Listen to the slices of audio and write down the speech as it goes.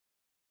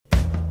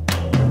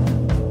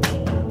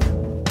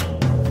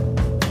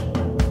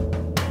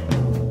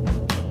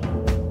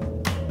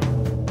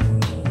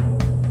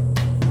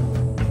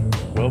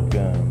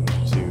welcome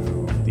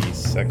to the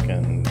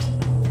second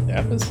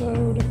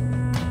episode,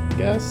 I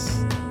guess.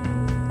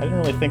 I didn't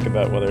really think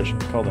about whether it should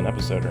be called an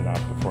episode or not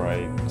before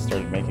I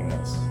started making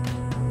this.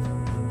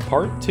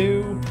 Part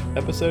 2?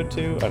 Episode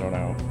 2? I don't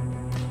know.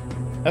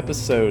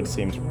 Episode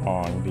seems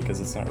wrong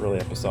because it's not really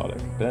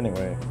episodic. But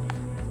anyway,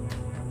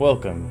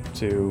 welcome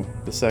to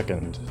the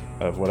second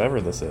of whatever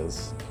this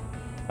is.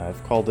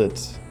 I've called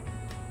it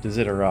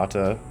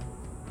Desiderata,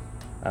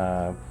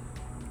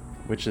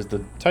 which is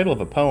the title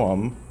of a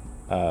poem,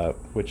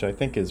 which I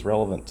think is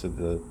relevant to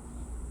the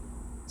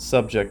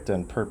subject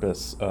and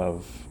purpose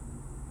of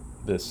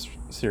this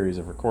series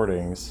of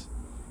recordings.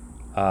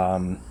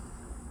 But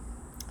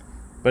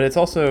it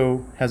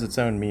also has its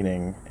own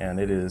meaning, and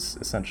it is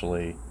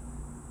essentially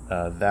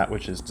that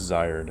which is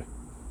desired,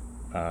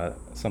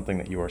 something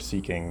that you are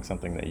seeking,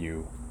 something that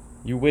you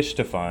wish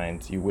to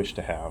find, you wish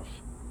to have,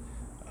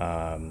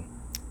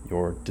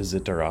 your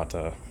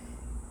desiderata.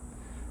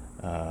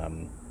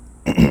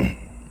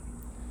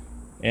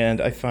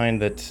 And I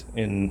find that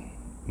in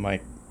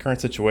my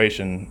current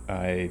situation,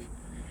 I'm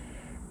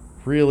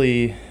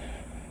really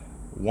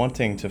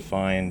wanting to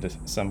find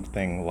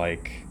something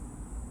like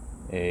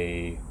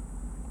a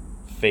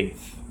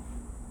faith.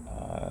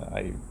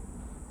 I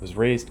was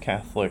raised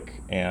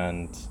Catholic,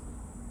 and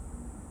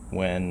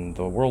when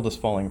the world is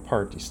falling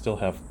apart, you still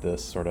have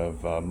this sort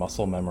of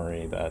muscle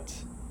memory that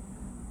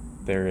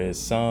there is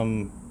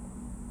some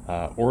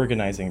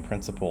organizing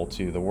principle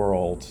to the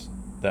world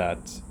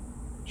that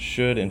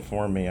should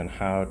inform me on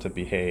how to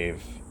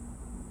behave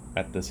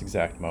at this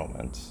exact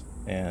moment,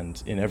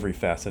 and in every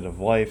facet of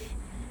life,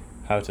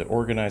 how to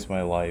organize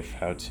my life,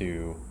 how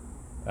to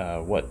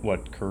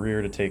what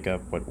career to take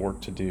up, what work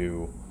to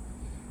do,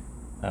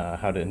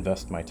 how to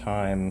invest my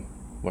time,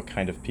 what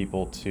kind of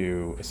people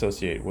to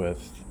associate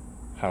with,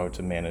 how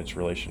to manage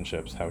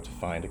relationships, how to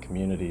find a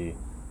community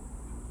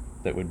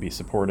that would be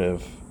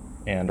supportive.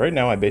 And right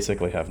now I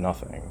basically have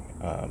nothing.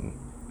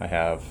 I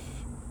have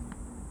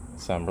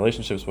some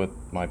relationships with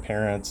my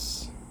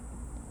parents,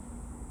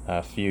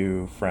 a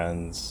few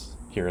friends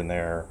here and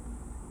there,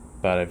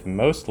 but I've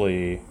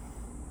mostly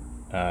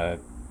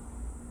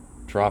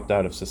dropped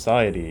out of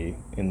society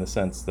in the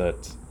sense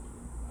that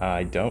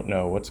I don't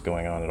know what's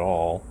going on at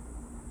all.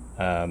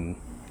 I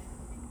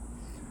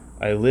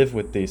live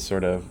with these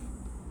sort of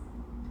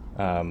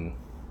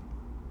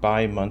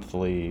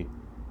bi-monthly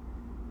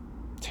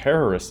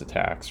terrorist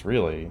attacks,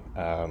 really,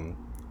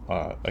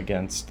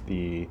 against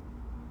the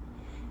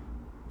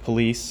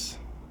police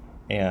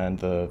and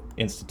the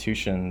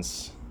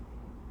institutions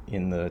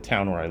in the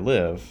town where I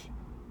live.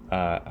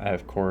 I,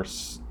 of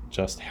course,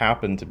 just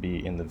happen to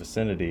be in the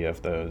vicinity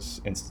of those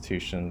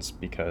institutions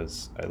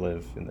because I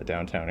live in the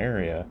downtown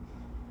area,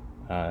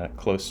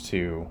 close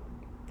to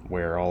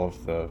where all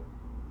of the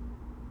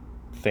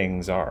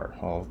things are.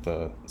 All of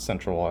the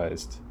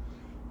centralized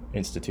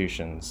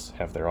institutions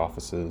have their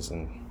offices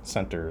and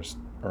centers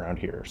around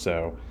here.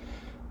 So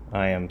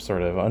I am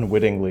sort of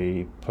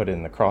unwittingly put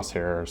in the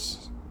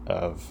crosshairs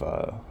of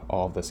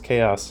all of this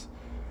chaos,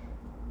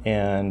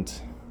 and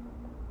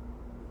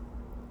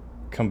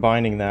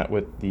combining that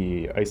with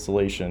the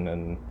isolation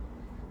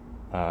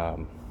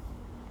and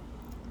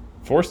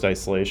forced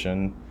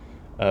isolation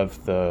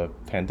of the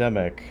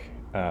pandemic,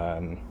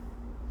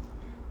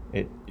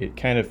 it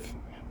kind of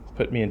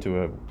put me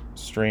into a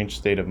strange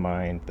state of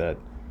mind that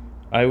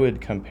I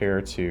would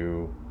compare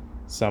to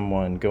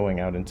someone going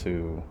out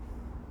into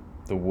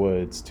the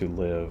woods to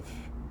live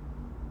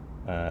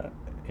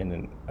in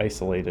an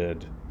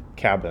isolated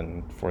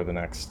cabin for the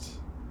next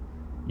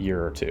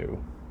year or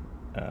two.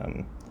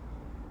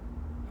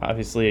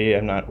 Obviously,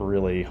 I'm not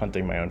really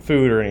hunting my own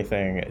food or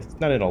anything. It's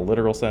not in a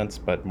literal sense,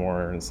 but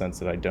more in the sense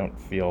that I don't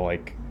feel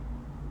like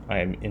I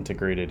am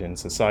integrated in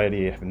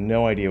society. I have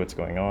no idea what's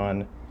going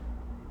on.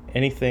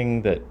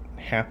 Anything that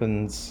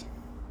happens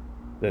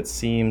that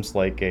seems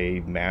like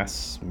a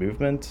mass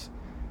movement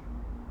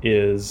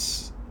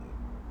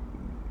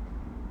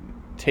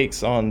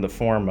takes on the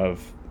form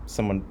of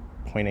someone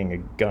pointing a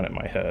gun at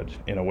my head,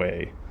 in a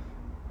way.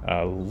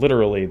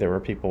 Literally, there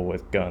were people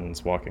with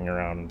guns walking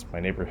around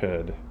my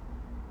neighborhood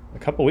a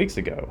couple weeks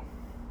ago,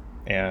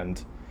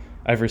 and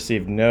I've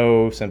received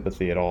no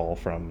sympathy at all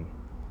from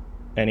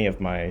any of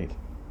my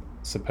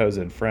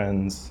supposed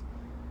friends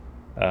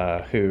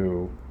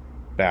who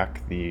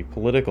back the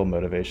political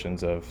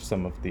motivations of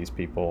some of these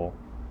people,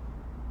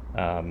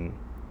 and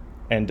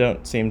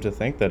don't seem to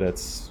think that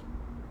it's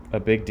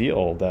a big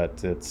deal,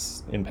 that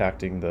it's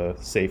impacting the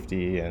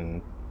safety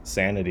and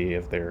sanity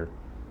of their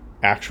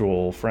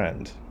actual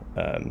friend.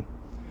 And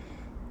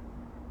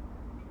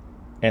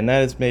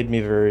that has made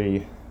me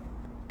very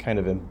kind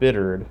of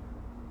embittered.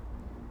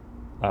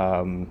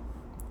 I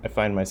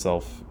find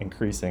myself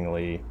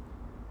increasingly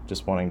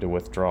just wanting to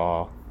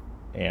withdraw,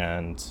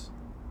 and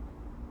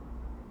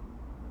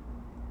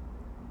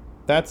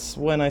that's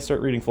when I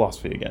start reading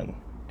philosophy again.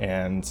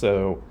 And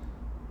so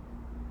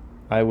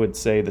I would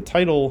say the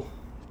title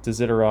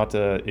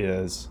Desiderata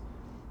is,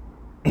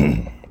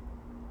 in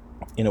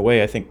a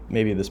way, I think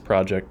maybe this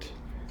project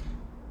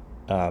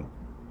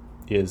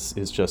is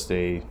just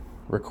a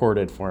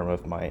recorded form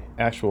of my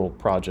actual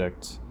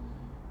project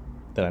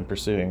that I'm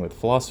pursuing with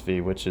philosophy,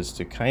 which is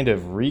to kind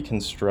of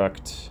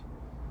reconstruct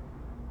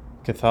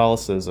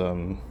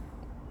Catholicism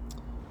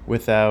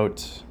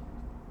without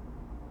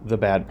the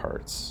bad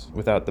parts,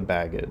 without the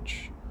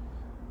baggage,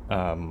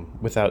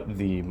 without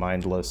the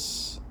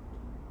mindless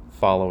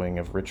following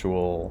of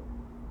ritual,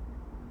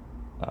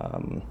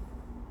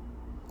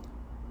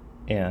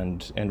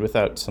 and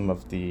without some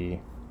of the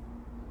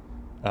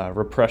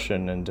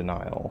repression and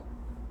denial.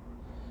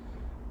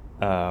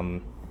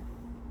 And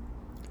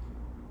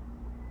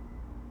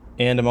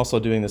I'm also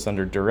doing this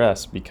under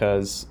duress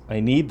because I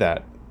need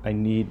that. I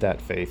need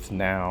that faith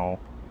now,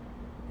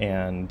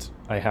 and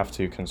I have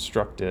to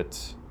construct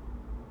it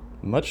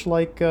much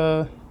like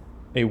a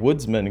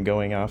woodsman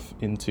going off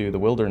into the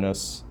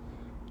wilderness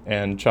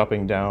and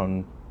chopping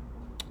down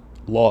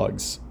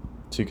logs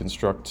to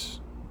construct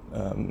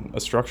a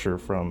structure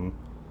from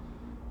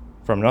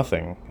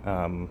nothing.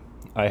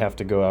 I have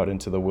to go out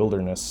into the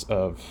wilderness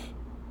of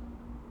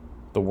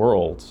the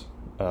world,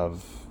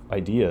 of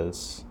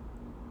ideas,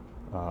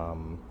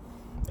 and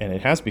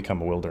it has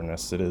become a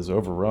wilderness. It is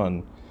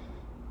overrun.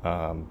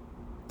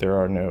 There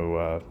are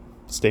no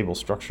stable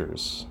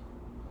structures,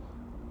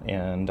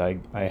 and I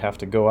have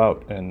to go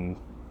out and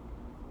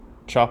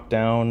chop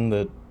down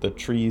the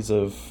trees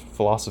of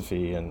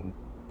philosophy and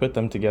put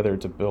them together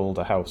to build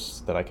a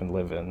house that I can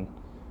live in.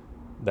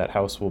 That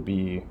house will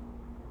be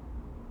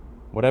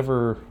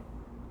whatever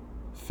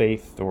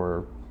faith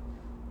or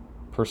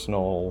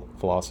personal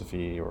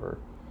philosophy or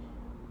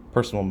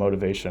personal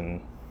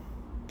motivation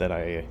that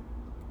I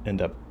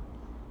end up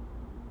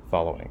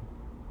following.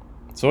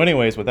 So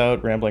anyways,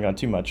 without rambling on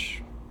too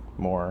much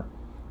more,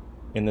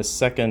 in this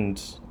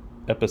second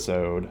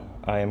episode,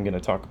 I am going to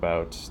talk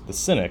about the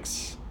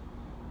Cynics.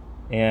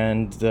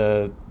 And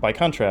by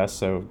contrast,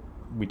 so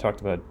we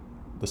talked about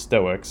the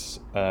Stoics.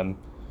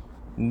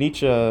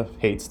 Nietzsche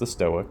hates the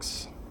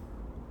Stoics,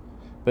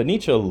 but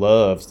Nietzsche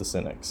loves the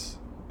Cynics,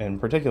 and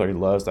particularly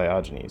loves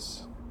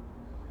Diogenes.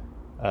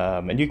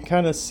 And you can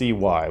kind of see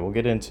why. We'll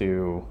get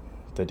into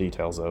the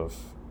details of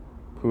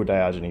who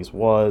Diogenes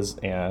was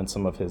and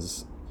some of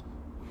his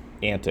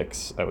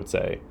antics, I would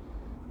say.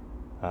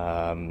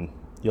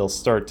 You'll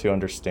start to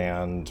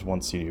understand,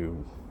 once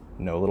you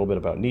know a little bit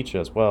about Nietzsche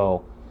as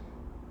well,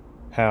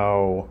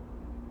 how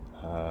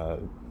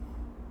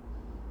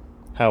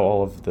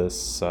all of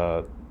this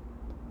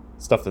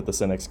stuff that the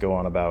Cynics go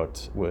on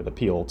about would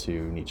appeal to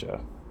Nietzsche.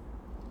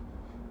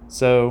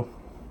 So,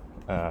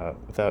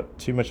 without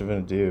too much of an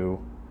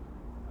ado,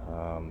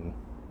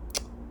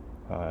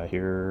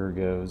 here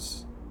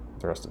goes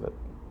the rest of it.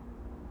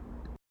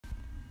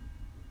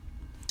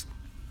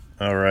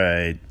 All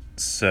right,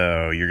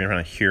 so you're going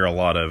to hear a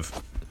lot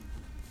of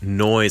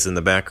noise in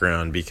the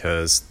background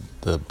because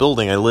the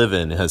building I live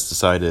in has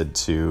decided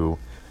to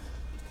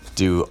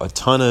do a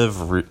ton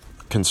of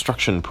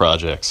construction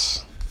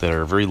projects that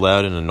are very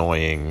loud and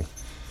annoying.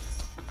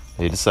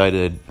 They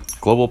decided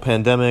global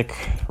pandemic,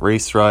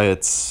 race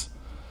riots,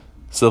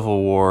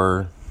 civil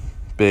war,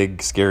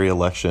 big scary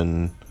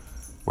election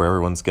where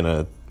everyone's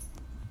gonna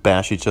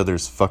bash each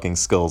other's fucking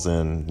skulls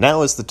in.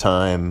 Now is the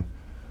time.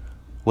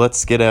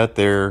 Let's get out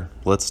there.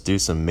 Let's do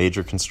some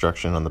major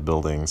construction on the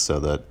building so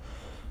that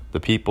the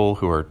people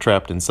who are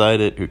trapped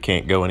inside it, who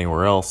can't go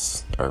anywhere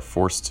else, are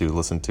forced to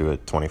listen to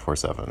it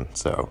 24/7.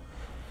 So,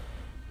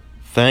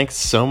 thanks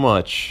so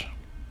much.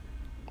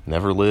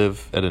 Never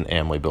live at an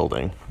Amway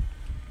building.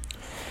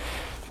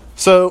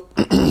 So,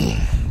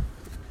 I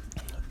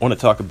want to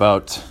talk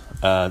about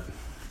the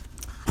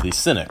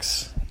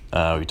Cynics.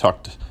 We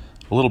talked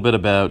a little bit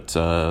about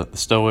the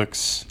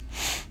Stoics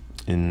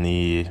in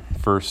the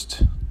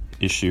first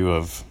issue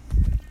of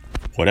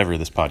whatever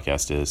this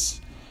podcast is.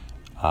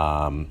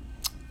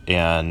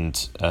 And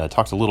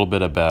talked a little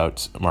bit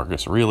about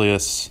Marcus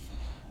Aurelius.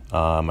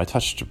 I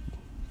touched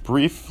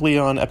briefly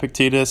on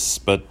Epictetus,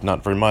 but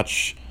not very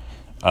much.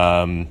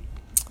 The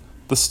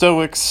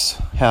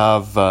Stoics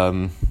have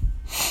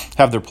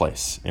their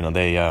place. You know,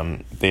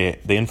 they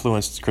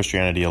influenced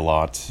Christianity a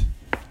lot.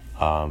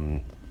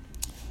 The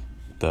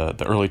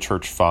early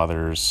church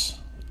fathers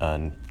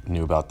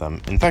knew about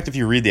them. In fact, if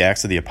you read the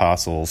Acts of the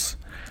Apostles,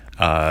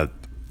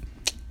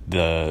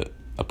 the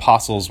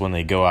apostles, when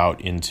they go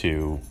out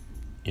into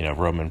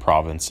Roman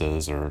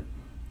provinces or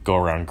go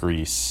around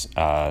Greece,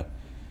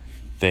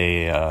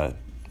 they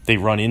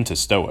run into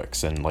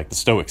Stoics and like the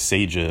Stoic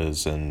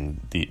sages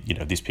and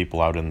these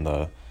people out in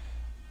the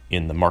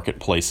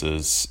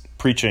marketplaces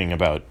preaching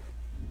about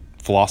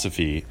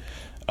philosophy.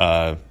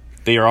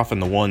 They are often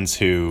the ones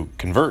who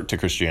convert to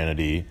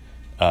Christianity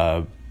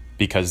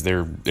because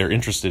they're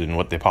interested in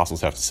what the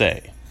apostles have to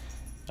say.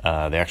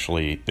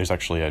 There's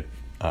actually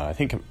I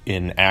think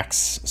in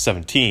Acts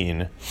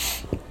 17.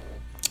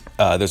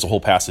 There's a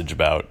whole passage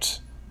about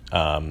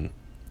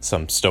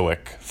some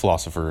Stoic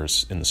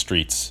philosophers in the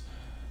streets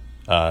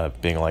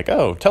being like,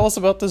 "Oh, tell us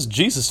about this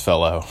Jesus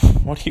fellow.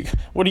 What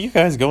are you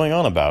guys going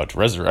on about?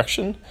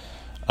 Resurrection?"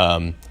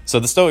 So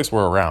the Stoics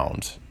were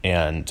around,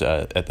 and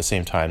at the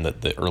same time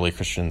that the early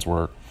Christians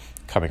were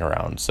coming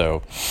around.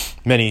 So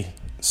many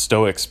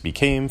Stoics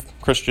became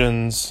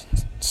Christians.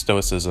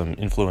 Stoicism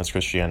influenced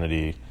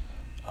Christianity,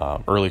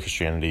 early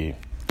Christianity,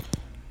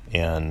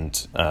 and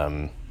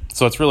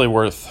so it's really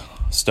worth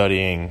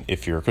studying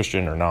if you're a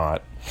Christian or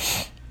not.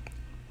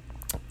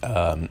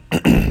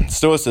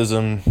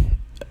 Stoicism,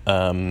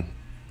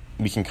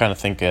 we can kind of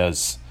think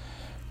as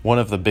one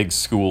of the big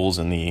schools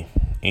in the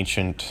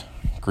ancient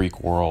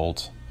Greek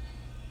world.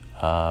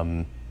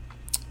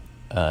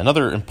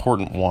 Another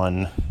important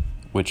one,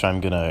 which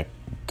I'm going to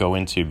go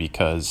into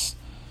because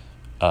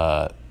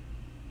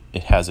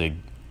it has a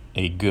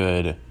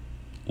good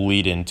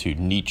lead into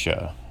Nietzsche,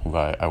 who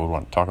I would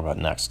want to talk about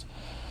next.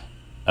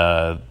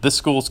 This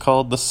school is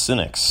called the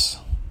Cynics,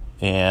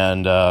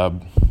 and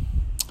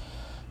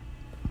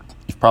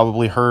you've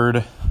probably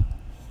heard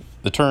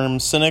the term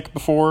cynic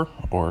before,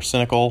 or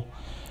cynical.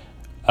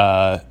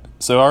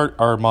 So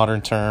our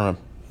modern term,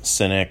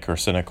 cynic or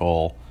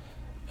cynical,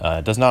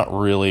 does not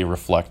really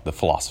reflect the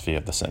philosophy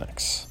of the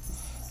Cynics.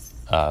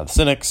 The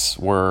Cynics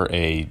were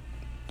a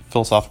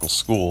philosophical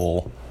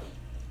school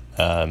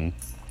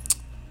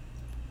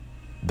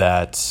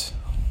that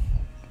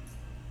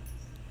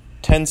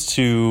tends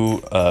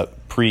to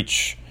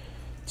preach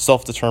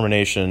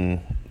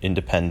self-determination,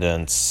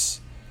 independence,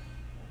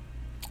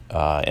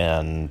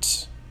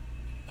 and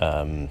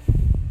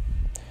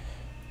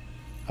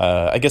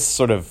I guess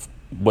sort of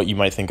what you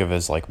might think of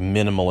as like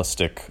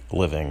minimalistic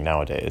living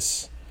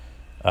nowadays,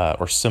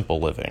 or simple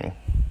living.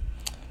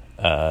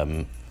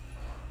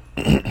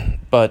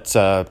 But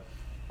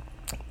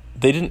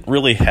they didn't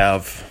really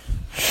have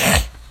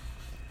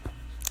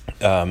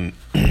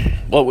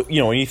well,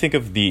 when you think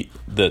of the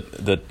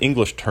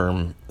English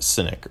term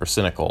cynic or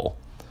cynical,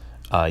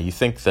 you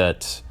think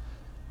that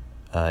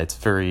it's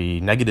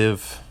very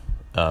negative.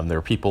 There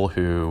are people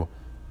who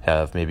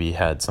have maybe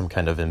had some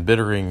kind of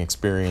embittering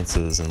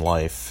experiences in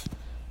life.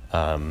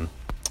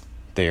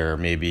 They're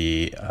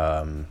maybe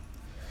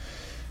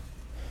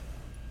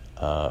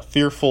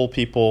fearful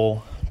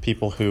people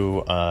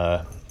who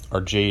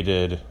are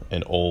jaded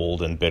and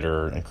old and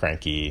bitter and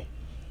cranky,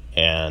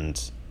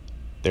 and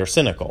they're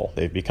cynical.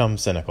 They've become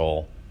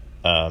cynical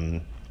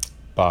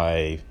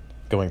by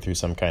going through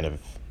some kind of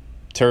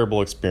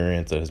terrible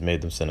experience that has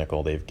made them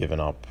cynical. They've given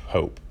up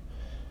hope.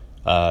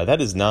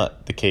 That is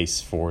not the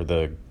case for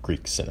the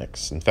Greek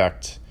Cynics. In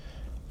fact,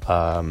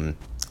 the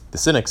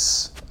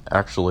Cynics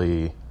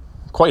actually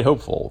quite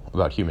hopeful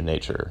about human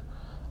nature,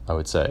 I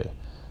would say.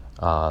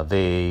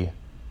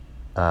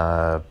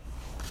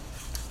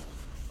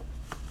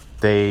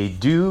 They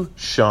do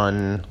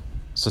shun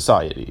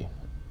society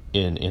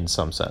in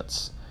some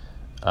sense.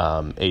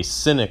 A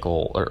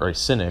cynical or a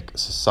cynic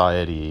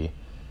society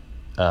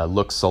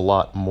looks a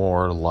lot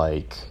more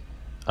like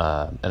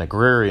an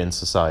agrarian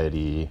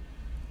society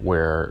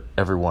where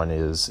everyone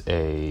is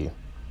a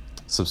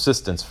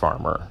subsistence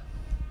farmer.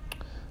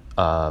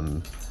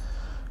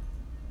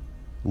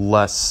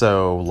 Less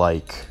so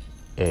like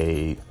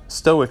a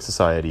Stoic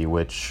society,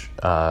 which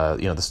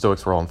the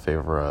Stoics were all in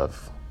favor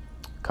of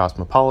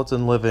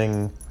cosmopolitan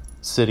living,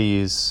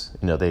 cities.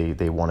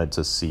 They wanted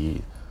to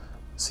see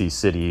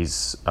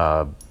cities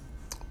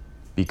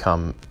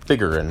become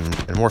bigger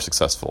and more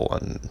successful,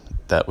 and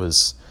that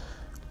was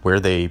where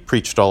they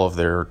preached all of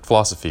their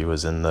philosophy,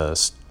 was in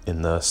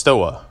the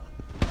Stoa,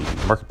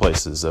 the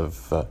marketplaces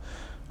of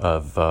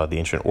the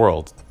ancient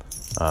world.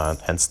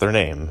 Hence their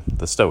name,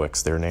 the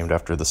Stoics. They're named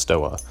after the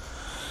Stoa.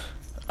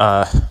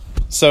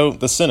 So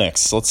the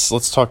Cynics,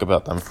 let's talk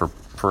about them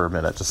for a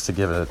minute, just to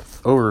give an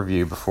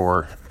overview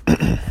before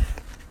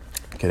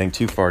getting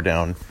too far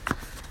down.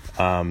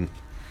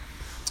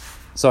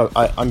 So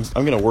I'm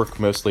going to work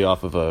mostly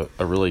off of a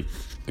really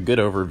good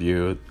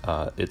overview.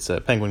 It's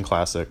a Penguin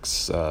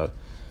Classics, the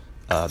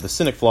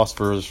Cynic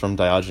philosophers from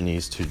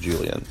Diogenes to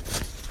Julian.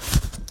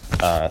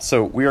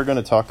 So we are going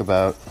to talk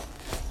about...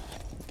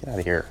 Get out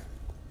of here.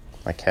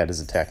 My cat is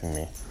attacking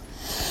me.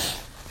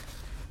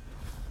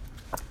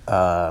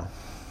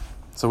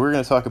 So we're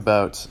going to talk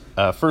about,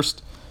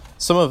 first,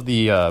 some of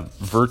the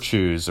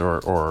virtues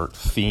or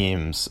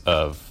themes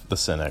of the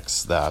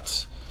Cynics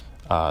that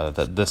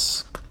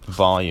this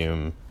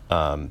volume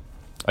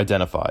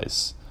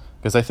identifies.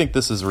 Because I think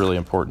this is really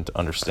important to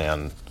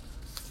understand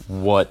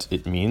what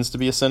it means to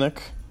be a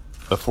Cynic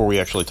before we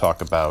actually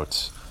talk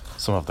about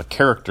some of the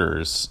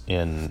characters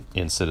in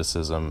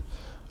Cynicism,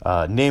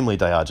 namely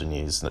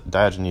Diogenes.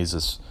 Diogenes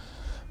is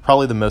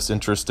probably the most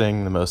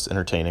interesting, the most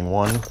entertaining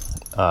one,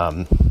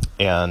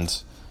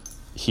 and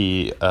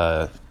he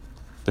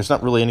there's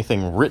not really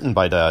anything written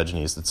by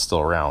Diogenes that's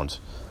still around.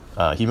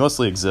 He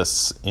mostly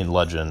exists in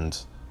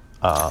legend,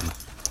 we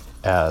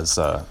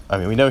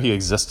know he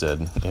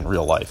existed in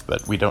real life,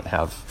 but we don't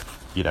have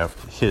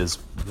his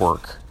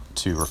work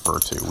to refer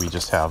to. We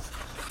just have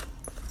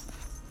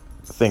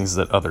things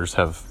that others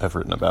have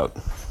written about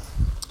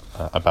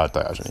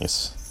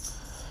Diogenes.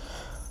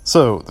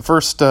 So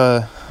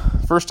the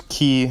first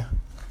key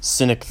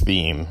Cynic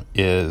theme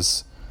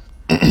is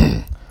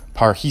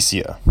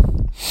parrhesia,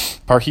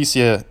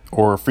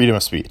 or freedom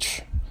of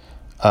speech.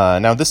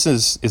 Now, this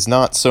is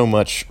not so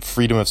much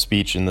freedom of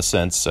speech in the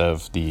sense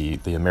of the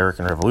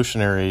American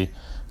Revolutionary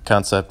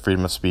concept,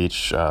 freedom of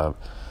speech.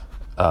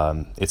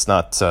 It's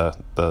not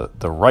the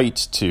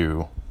right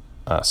to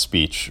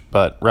speech,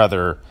 but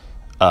rather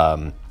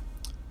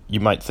you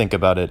might think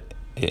about it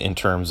in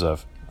terms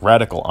of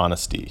radical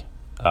honesty.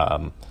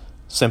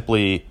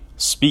 Simply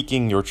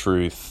speaking your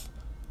truth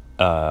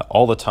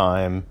all the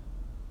time,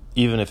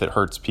 even if it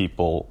hurts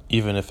people,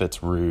 even if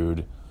it's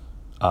rude.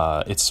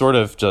 It's sort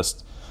of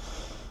just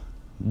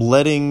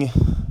letting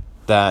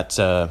that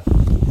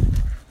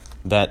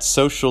that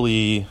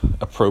socially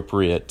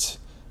appropriate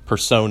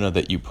persona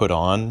that you put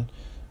on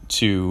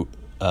to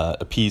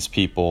appease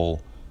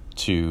people,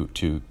 to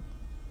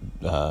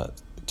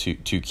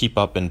keep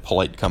up in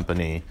polite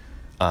company,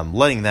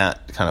 letting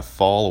that kind of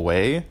fall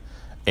away,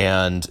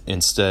 and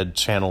instead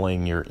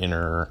channeling your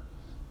inner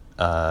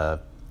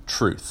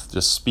truth,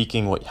 just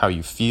speaking how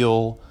you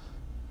feel,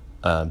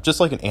 just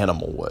like an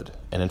animal would.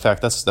 And in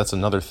fact, that's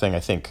another thing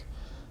I think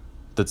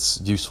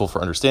that's useful for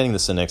understanding the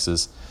Cynics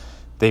is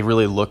they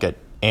really look at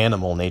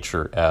animal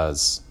nature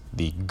as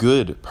the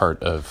good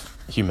part of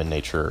human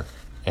nature,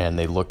 and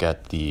they look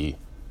at the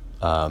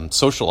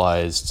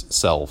socialized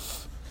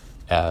self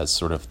as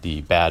sort of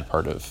the bad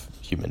part of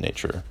human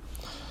nature.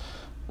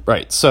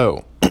 Right,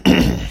 so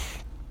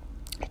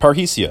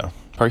parrhesia,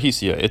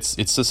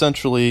 it's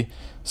essentially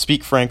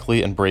speak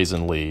frankly and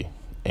brazenly,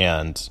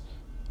 and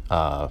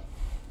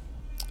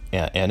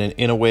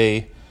in a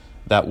way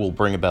that will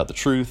bring about the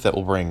truth, that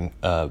will bring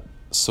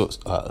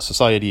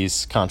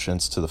society's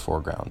conscience to the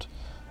foreground.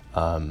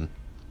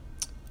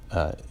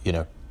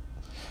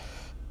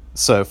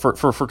 So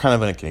for kind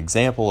of an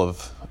example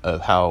of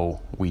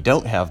how we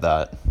don't have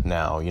that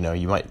now,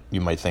 you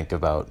might think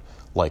about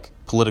like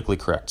politically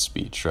correct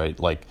speech, right?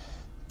 Like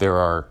there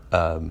are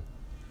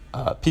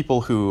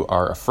people who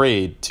are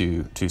afraid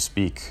to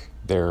speak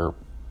their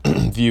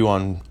view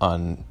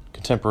on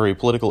contemporary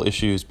political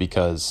issues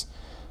because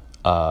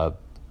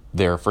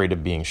they're afraid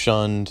of being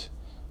shunned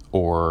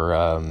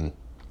or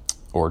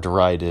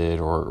derided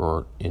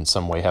or in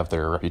some way have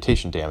their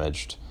reputation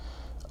damaged.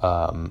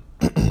 And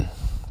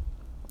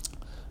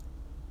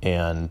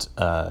as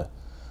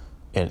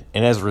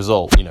a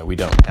result, we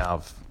don't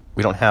have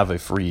a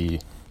free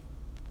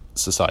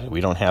society.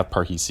 We don't have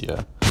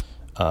parrhesia.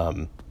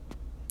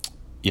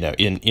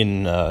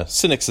 In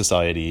cynic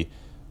society,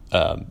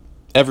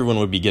 everyone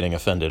would be getting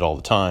offended all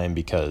the time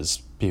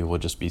because people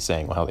would just be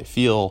saying how they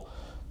feel.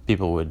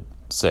 People would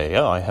say,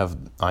 "Oh,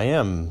 I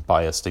am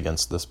biased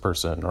against this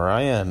person," or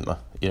 "I am,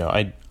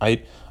 I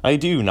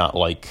do not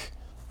like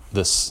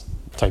this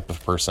type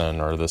of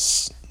person or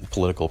this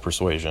political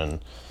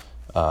persuasion."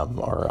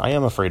 Or "I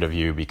am afraid of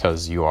you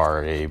because you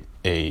are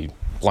a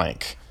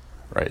blank,"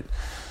 right?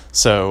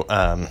 So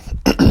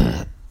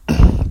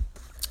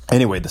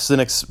anyway, the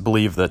Cynics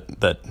believe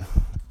that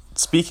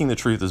speaking the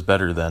truth is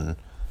better than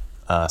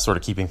sort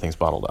of keeping things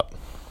bottled up.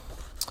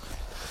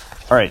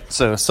 All right,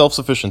 so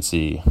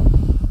self-sufficiency.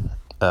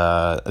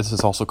 This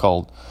is also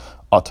called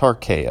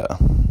autarkeia.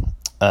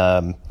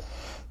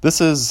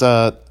 This is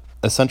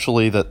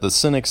essentially that the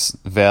Cynics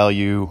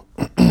value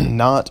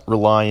not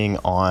relying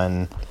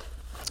on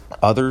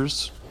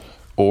others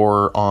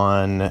or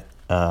on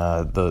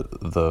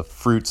the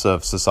fruits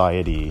of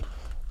society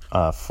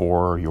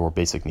for your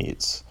basic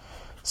needs.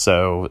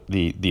 So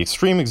the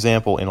extreme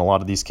example in a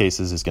lot of these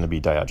cases is going to be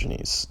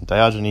Diogenes.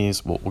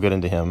 Diogenes, we'll get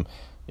into him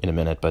in a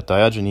minute, but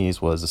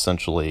Diogenes was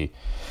essentially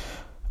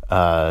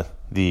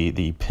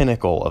the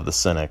pinnacle of the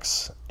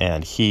Cynics,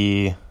 and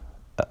he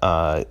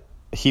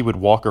would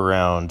walk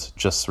around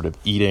just sort of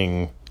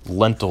eating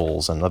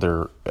lentils and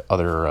other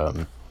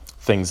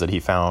things that he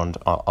found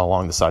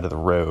along the side of the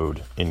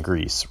road in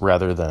Greece,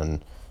 rather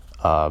than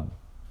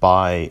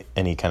buy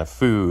any kind of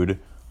food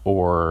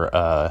or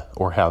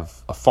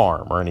have a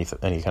farm or any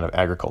kind of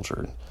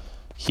agriculture.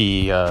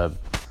 He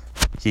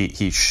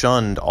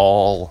shunned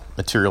all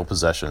material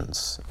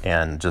possessions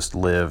and just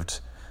lived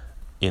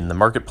in the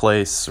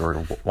marketplace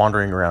or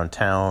wandering around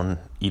town,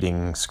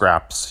 eating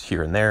scraps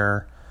here and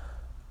there.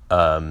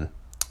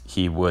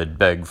 He would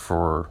beg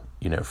for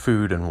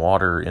food and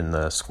water in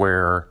the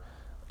square.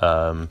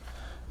 And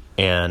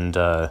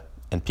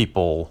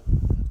people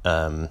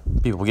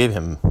gave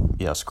him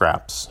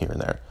scraps here and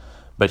there,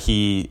 but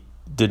he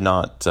did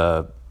not.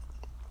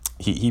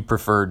 He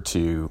preferred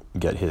to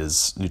get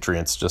his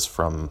nutrients just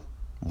from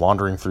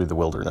wandering through the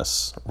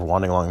wilderness, or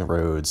wandering along the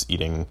roads,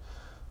 eating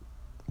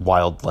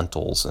wild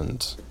lentils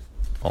and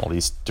all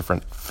these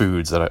different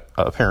foods that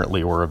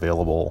apparently were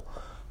available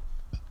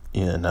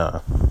in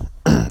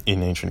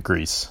ancient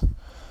Greece.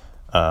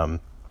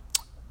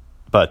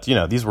 But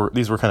these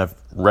were kind of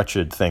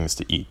wretched things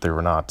to eat. They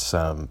were not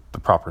the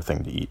proper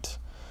thing to eat.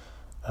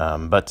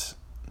 But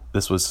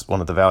this was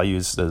one of the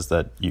values, is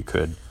that you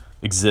could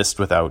exist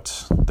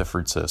without the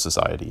fruits of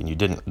society, and you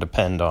didn't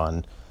depend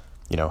on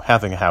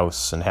having a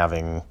house and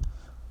having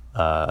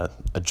a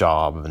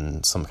job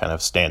and some kind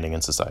of standing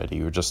in society.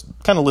 You were just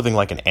kind of living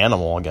like an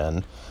animal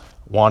again,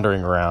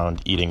 wandering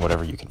around, eating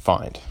whatever you can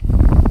find.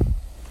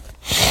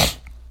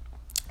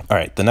 All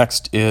right, the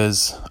next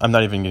is, I'm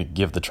not even going to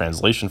give the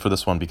translation for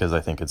this one because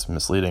I think it's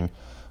misleading.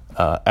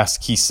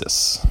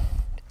 Ascesis.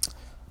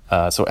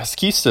 So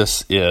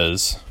ascesis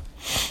is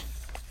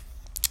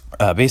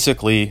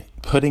basically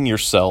putting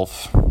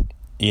yourself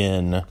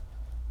in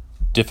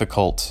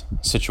difficult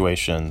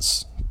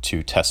situations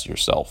to test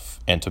yourself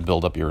and to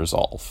build up your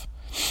resolve.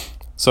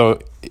 So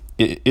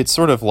it's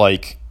sort of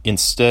like,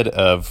 instead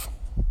of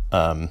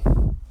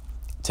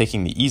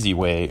taking the easy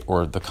way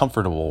or the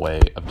comfortable way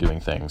of doing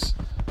things,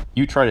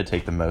 you try to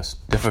take the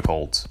most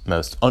difficult,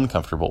 most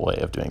uncomfortable way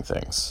of doing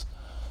things.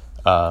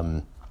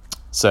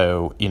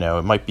 So,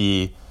 it might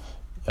be,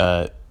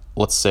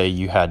 let's say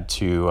you had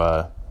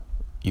to,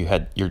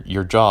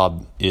 your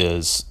job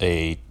is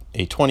a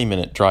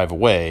 20-minute drive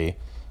away,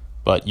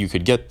 but you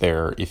could get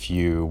there if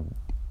you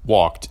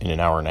walked in an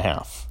hour and a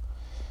half.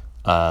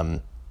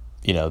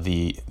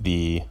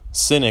 The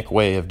cynic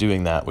way of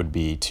doing that would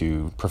be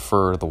to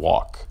prefer the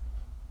walk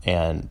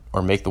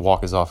or make the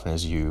walk as often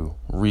as you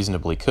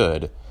reasonably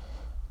could,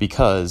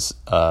 because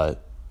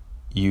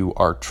you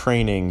are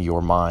training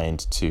your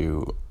mind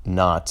to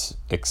not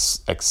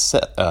expect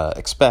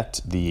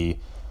the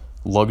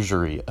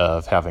luxury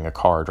of having a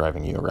car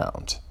driving you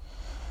around.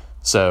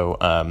 So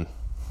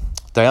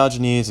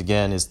Diogenes,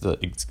 again, is the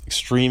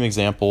extreme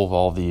example of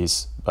all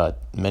these,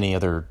 but many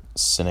other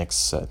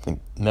Cynics, I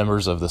think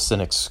members of the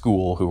Cynic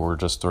school who were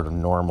just sort of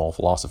normal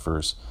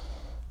philosophers,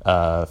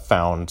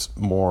 found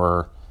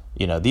more,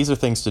 these are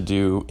things to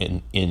do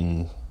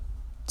in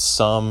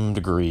some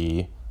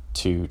degree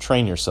to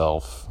train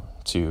yourself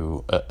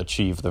to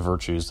achieve the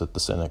virtues that the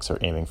Cynics are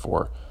aiming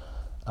for.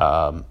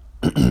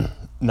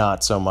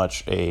 Not so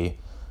much a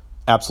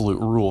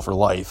absolute rule for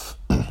life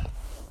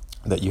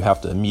that you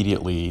have to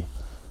immediately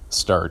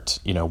start,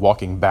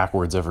 walking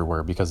backwards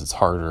everywhere because it's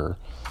harder.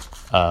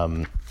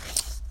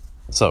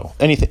 So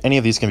any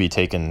of these can be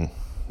taken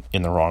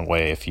in the wrong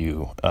way if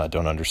you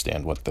don't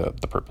understand what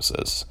the purpose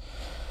is.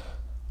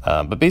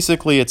 But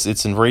basically,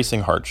 it's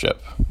embracing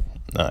hardship.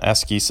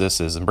 Ascesis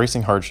is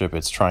embracing hardship.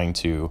 It's trying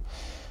to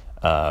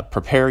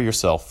prepare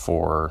yourself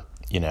for,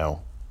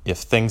 if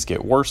things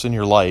get worse in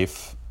your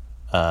life,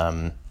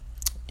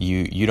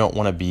 you don't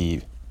want to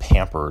be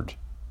pampered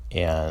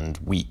and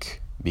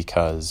weak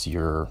because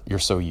you're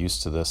so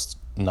used to this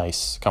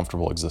nice,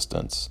 comfortable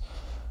existence.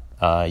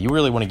 You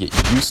really want to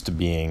get used to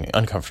being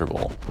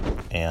uncomfortable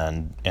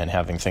and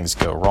having things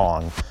go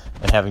wrong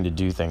and having to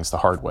do things the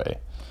hard way.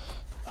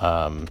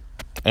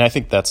 And I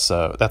think that's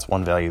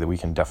one value that we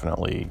can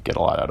definitely get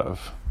a lot out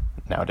of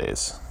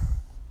nowadays.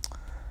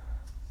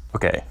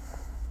 Okay,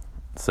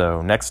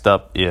 so next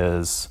up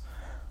is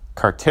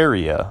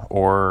Carteria,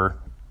 or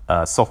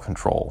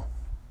self-control.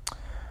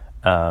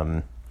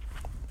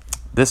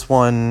 This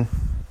one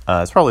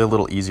is probably a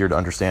little easier to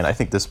understand. I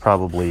think this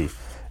probably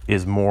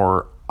is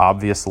more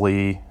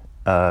obviously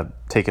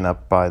taken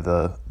up by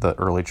the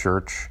early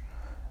church.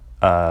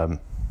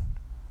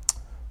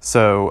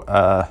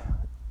 So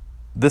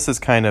this is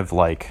kind of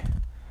like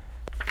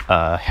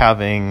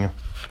having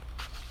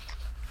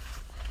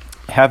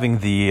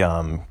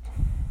the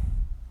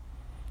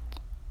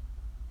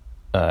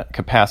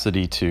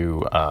capacity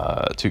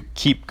to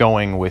keep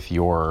going with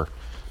your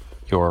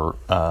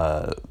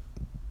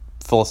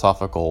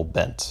philosophical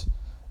bent,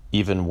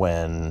 even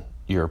when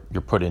you're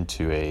put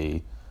into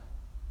a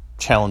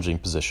challenging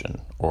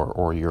position,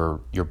 or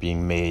you're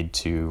being made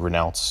to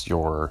renounce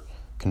your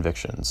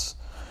convictions.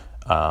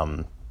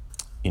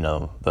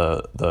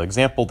 The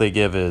example they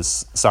give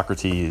is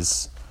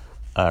Socrates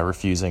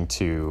refusing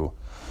to,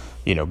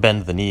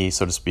 bend the knee,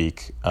 so to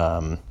speak,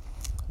 and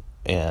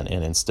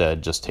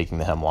instead just taking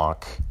the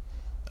hemlock.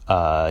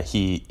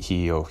 He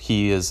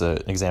is an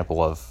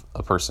example of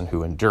a person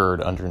who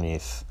endured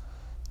underneath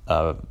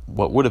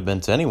what would have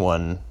been to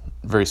anyone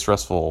very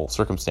stressful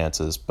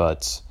circumstances,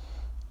 but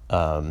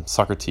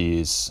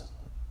Socrates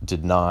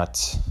did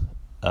not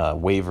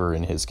waver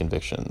in his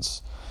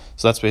convictions.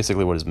 So that's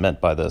basically what is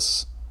meant by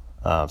this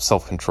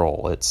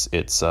self-control.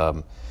 It's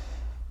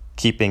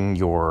keeping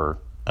your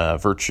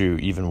virtue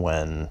even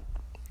when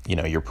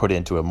you're put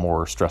into a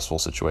more stressful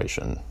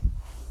situation.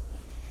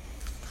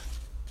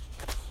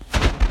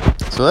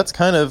 So that's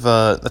kind of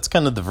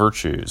the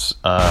virtues.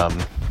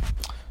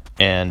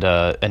 And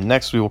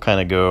next we will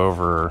kind of go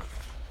over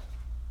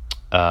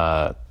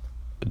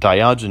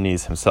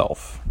Diogenes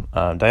himself.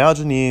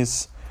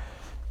 Diogenes,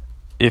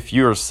 if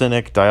you're a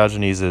cynic,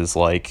 Diogenes is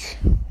like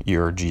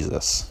your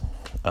Jesus.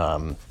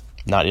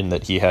 Not in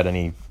that he had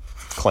any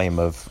claim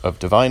of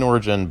divine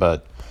origin,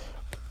 but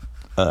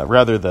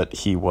rather that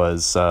he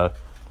was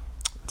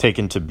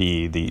taken to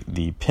be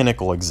the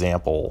pinnacle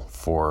example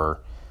for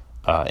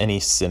any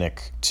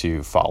cynic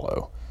to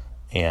follow.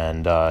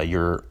 And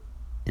your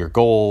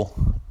goal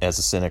as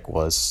a cynic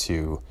was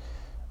to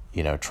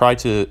try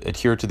to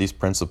adhere to these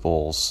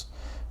principles.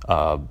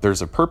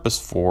 There's a purpose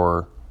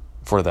for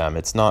them.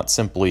 It's not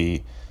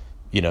simply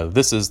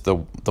this is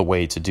the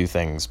way to do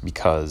things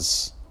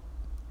because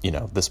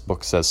this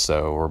book says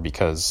so, or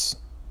because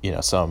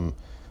some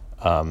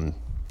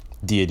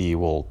deity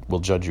will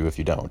judge you if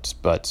you don't,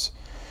 but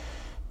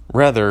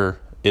rather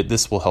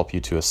this will help you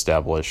to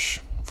establish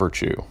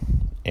virtue,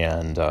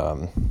 and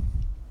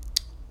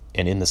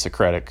in the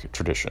Socratic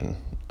tradition,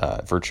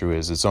 virtue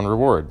is its own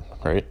reward,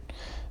 right?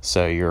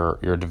 So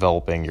you're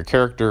developing your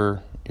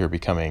character, you're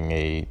becoming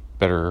a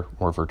better,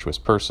 more virtuous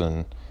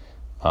person,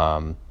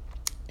 and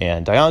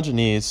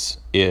Diogenes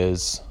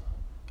is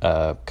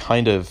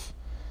kind of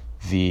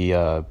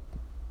the.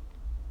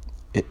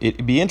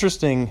 It'd be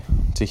interesting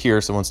to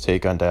hear someone's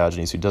take on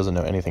Diogenes who doesn't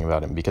know anything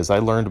about him, because I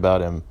learned about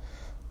him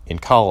in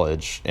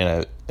college,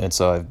 and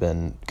so I've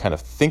been kind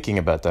of thinking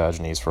about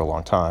Diogenes for a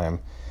long time.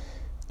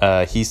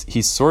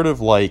 He's sort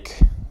of like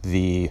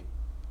the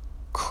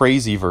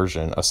crazy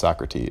version of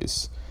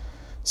Socrates.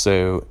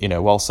 So,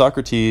 while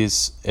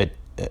Socrates it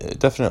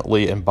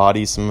definitely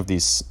embodies some of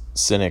these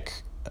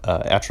cynic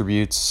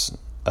attributes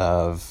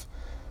of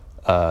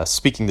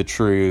speaking the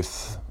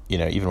truth,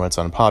 even when it's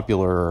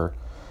unpopular,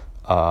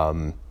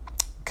 kind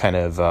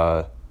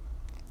of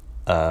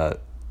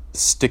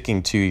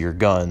sticking to your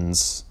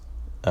guns,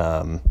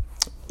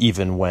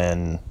 even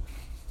when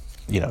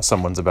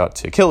someone's about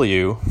to kill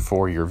you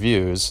for your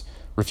views,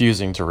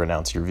 refusing to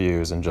renounce your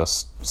views and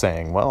just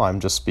saying, well, I'm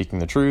just speaking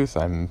the truth,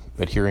 I'm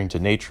adhering to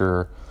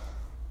nature,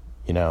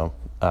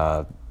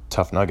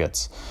 tough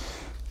nuggets.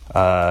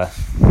 So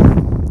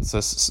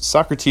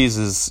Socrates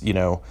is,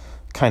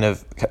 kind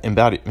of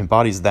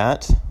embodies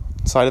that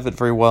side of it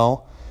very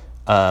well.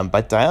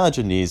 But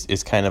Diogenes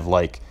is kind of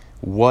like,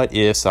 what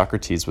if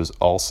Socrates was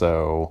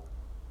also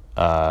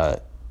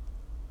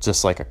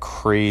just like a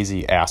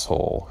crazy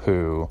asshole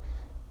who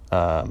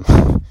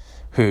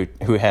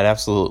had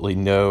absolutely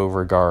no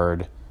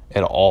regard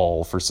at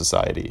all for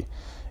society.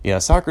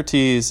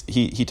 Socrates,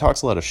 he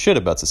talks a lot of shit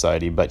about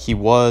society, but he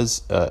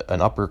was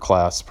an upper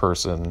class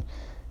person.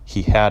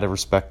 He had a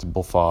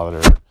respectable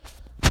father.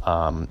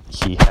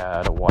 He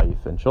had a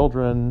wife and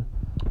children.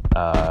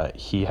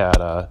 He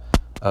had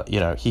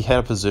he had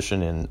a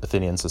position in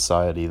Athenian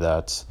society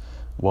that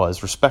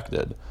was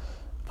respected.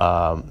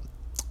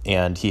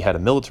 And he had a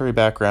military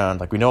background.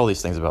 Like, we know all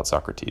these things about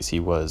Socrates. He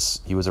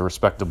was a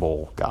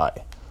respectable guy.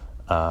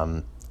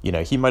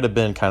 He might have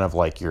been kind of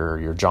like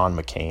your John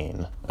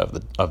McCain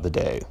of the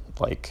day.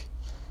 Like,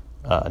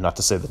 not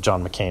to say that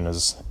John McCain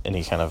is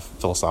any kind of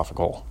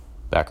philosophical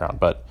background,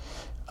 but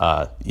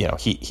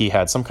he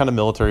had some kind of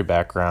military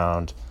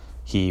background.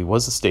 He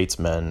was a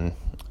statesman,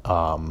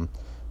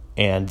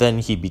 and then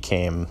he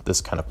became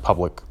this kind of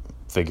public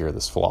figure,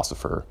 this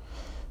philosopher.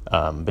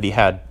 But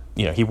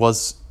he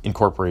was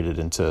incorporated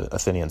into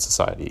Athenian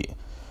society.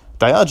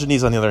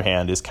 Diogenes, on the other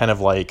hand, is kind of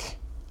like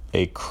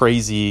a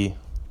crazy,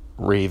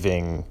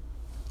 raving,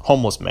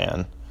 homeless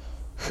man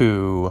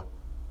who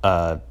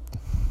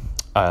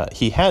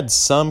he had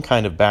some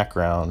kind of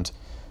background.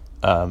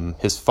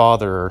 His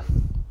father,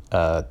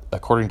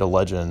 according to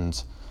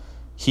legend,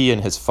 he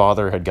and his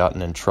father had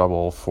gotten in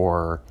trouble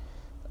for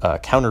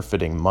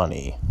counterfeiting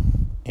money,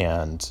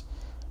 and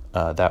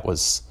that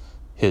was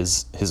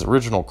his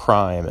original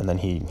crime. And then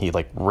he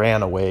like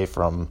ran away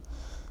from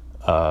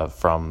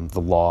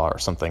the law or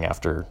something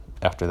after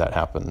that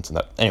happened. And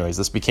anyways,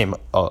 this became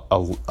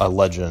a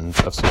legend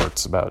of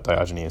sorts about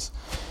Diogenes.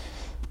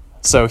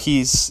 So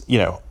he's,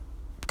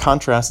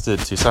 contrasted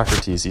to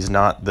Socrates. He's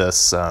not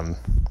this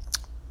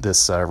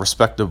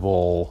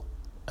respectable,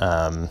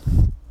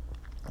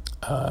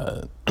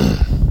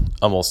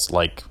 almost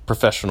like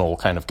professional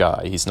kind of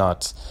guy. He's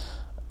not.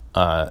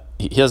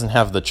 He doesn't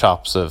have the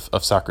chops of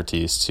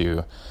Socrates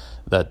to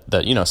that.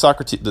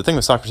 Socrates. The thing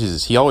with Socrates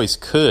is he always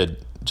could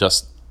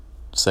just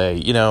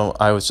say,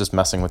 I was just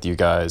messing with you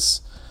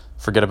guys.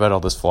 Forget about all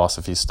this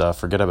philosophy stuff.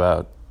 Forget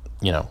about,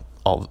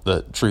 all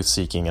the truth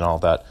seeking and all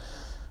that.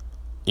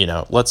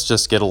 Let's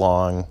just get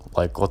along.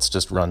 Like, let's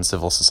just run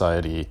civil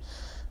society.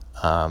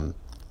 So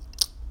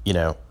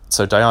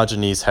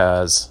Diogenes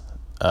has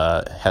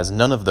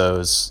none of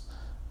those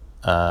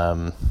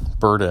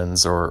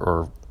burdens,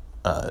 or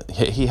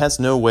he has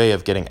no way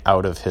of getting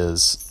out of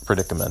his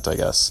predicament, I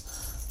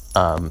guess.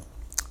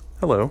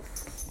 Hello.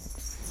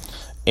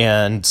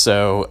 And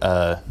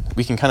so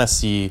we can kind of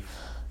see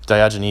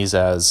Diogenes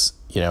as,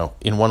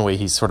 in one way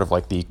he's sort of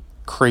like the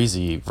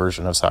crazy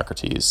version of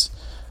Socrates.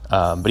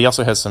 But he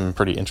also has some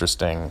pretty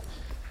interesting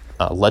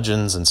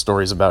legends and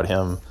stories about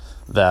him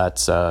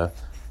that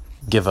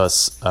give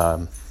us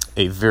a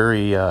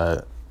very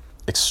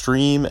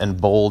extreme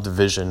and bold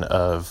vision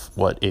of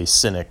what a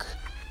cynic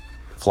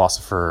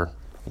philosopher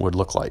would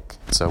look like.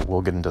 So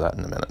we'll get into that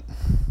in a minute.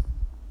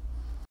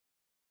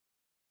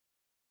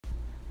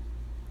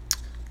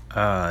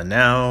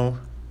 Now,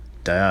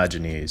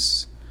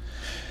 Diogenes.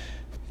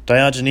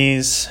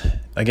 Diogenes,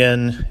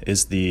 again,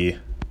 is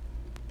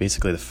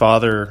basically the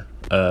father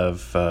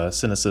of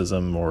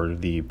cynicism, or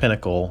the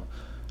pinnacle.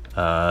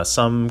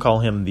 Some call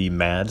him the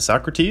mad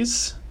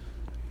Socrates.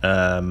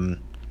 But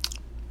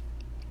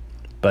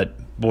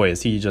boy,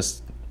 is he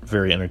just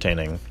very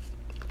entertaining.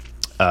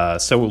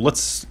 So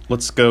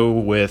let's go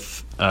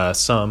with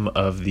some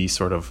of the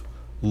sort of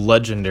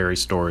legendary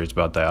stories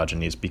about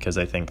Diogenes, because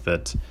I think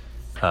that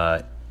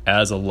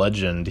as a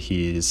legend,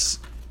 he's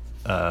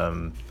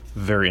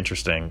very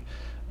interesting.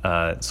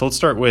 So let's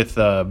start with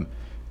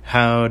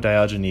how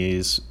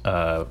Diogenes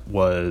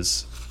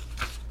was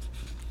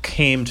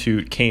came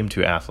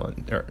to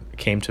Athens, or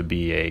came to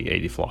be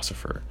a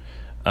philosopher.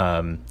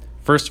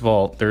 First of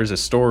all, there's a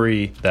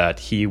story that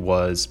he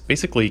was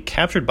basically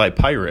captured by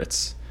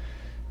pirates,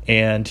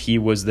 and he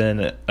was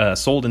then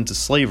sold into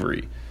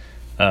slavery,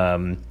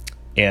 and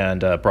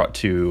brought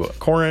to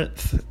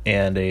Corinth,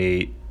 and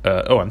he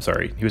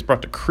was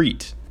brought to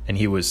Crete, and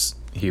he was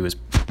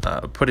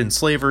put in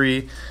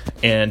slavery,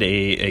 and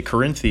a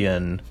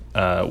Corinthian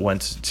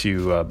went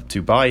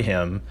to buy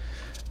him,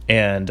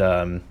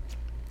 and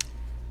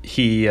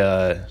he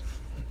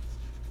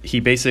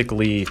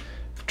basically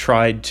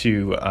tried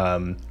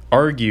to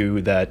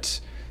argue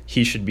that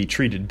he should be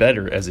treated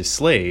better as a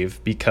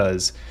slave,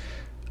 because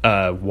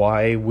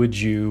why would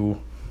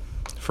you,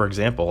 for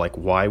example,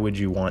 why would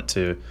you want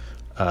to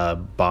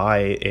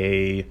buy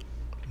a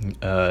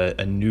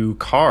new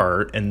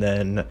car and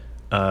then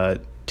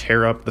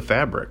tear up the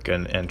fabric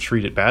and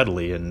treat it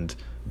badly and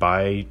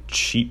buy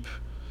cheap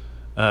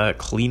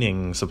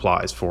cleaning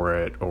supplies for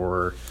it,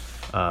 or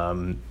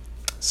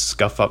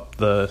scuff up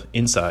the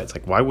insides?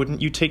 Why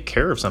wouldn't you take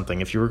care of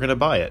something if you were going to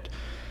buy it?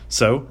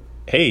 So,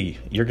 hey,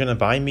 you're going to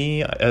buy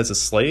me as a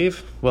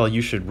slave? Well,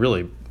 you should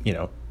really,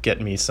 get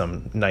me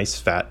some nice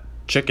fat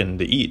chicken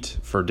to eat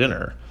for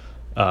dinner.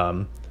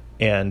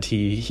 And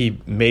he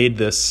made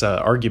this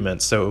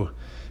argument so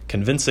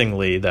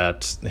convincingly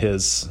that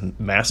his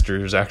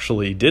masters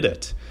actually did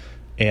it.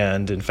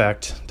 And in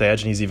fact,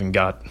 Diogenes even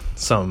got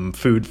some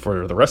food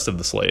for the rest of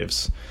the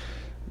slaves,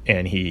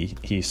 and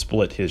he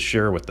split his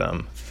share with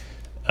them.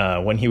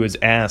 When he was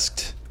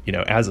asked,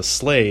 as a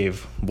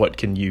slave, what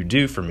can you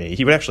do for me?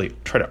 He would actually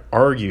try to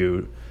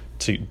argue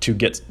to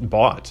get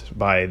bought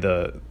by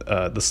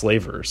the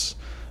slavers.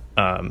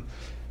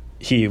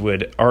 He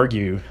would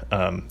argue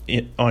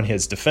on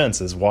his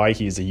defense as why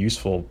he's a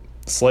useful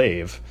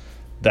slave,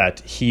 that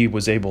he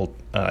was able,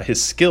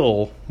 his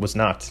skill was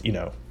not,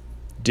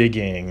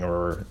 digging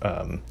or,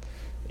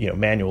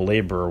 manual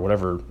labor or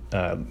whatever,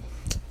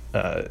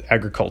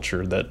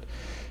 agriculture, that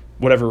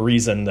whatever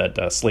reason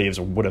that slaves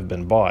would have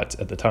been bought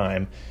at the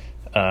time,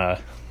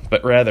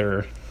 but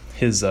rather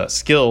his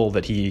skill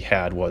that he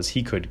had was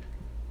he could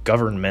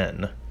govern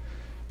men.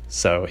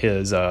 So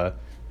his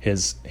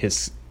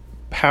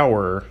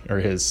power, or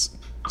his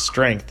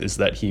strength, is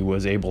that he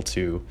was able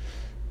to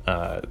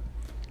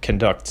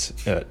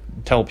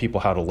tell people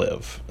how to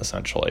live,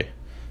 essentially.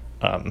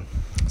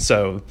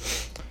 So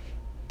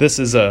this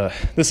is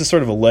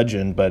sort of a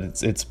legend,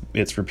 but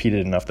it's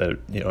repeated enough that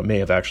it may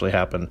have actually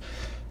happened.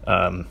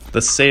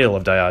 The sale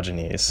of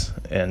Diogenes,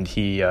 and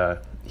he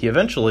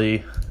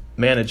eventually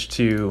managed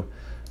to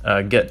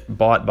get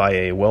bought by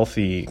a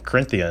wealthy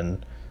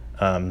Corinthian,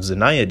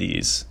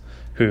 Cynics,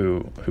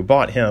 who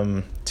bought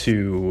him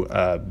to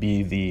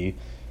be the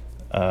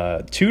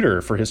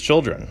tutor for his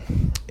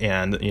children.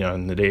 And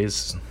in the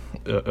days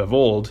of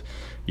old,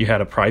 you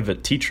had a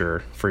private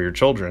teacher for your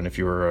children if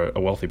you were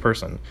a wealthy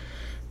person.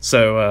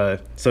 So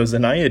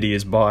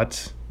Cynics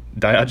bought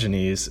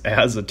Diogenes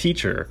as a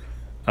teacher,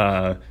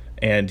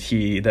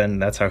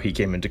 and that's how he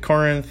came into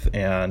Corinth,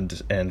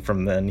 and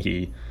from then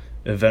he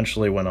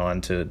eventually went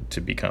on to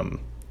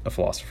become a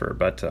philosopher.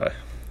 But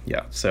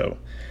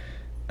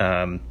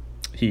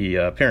he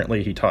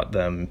apparently taught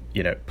them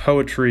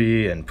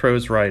poetry and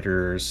prose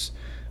writers.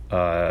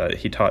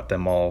 He taught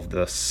them all of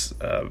this,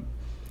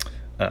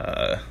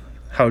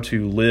 how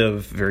to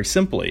live very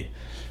simply.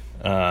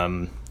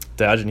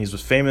 Diogenes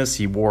was famous.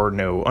 He wore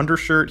no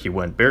undershirt. He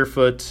went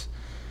barefoot.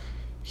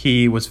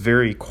 He was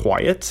very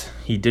quiet.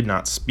 He did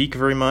not speak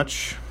very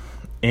much.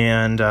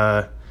 And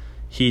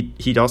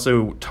he'd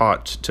also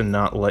taught to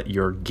not let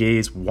your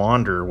gaze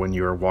wander when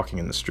you are walking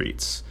in the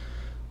streets.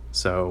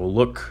 So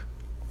look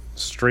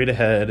straight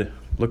ahead,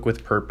 look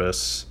with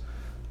purpose,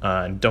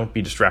 and don't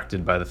be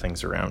distracted by the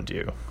things around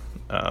you.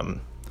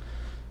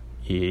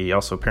 He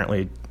also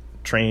apparently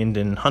trained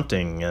in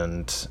hunting,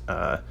 and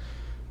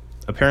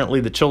apparently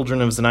the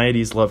children of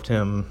Cynics loved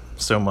him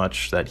so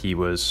much that he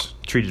was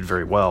treated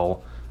very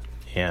well,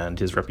 and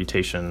his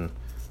reputation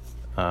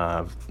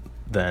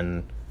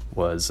then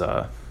was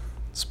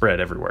spread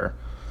everywhere.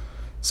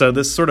 So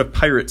this sort of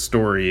pirate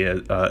story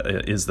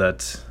is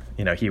that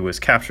he was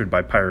captured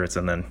by pirates,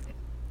 and then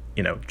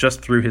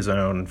just through his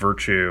own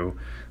virtue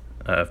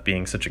of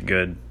being such a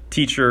good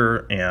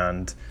teacher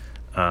and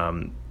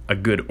a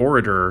good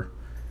orator,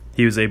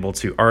 he was able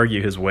to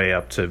argue his way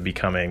up to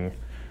becoming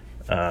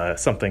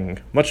something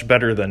much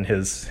better than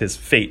his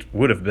fate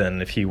would have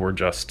been if he were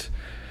just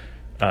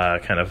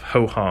kind of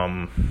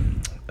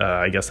ho-hum,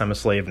 I guess I'm a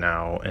slave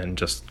now, and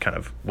just kind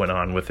of went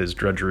on with his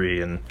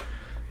drudgery and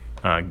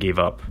gave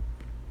up.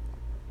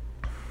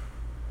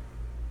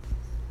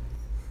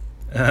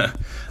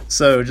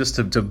 So just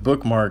to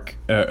bookmark,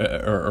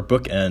 or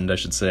bookend, I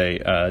should say,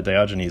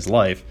 Diogenes'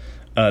 life,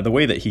 the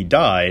way that he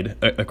died,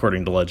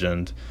 according to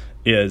legend,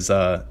 is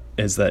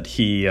that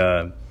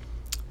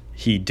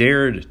he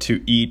dared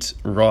to eat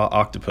raw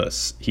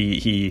octopus.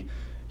 He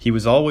he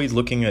was always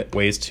looking at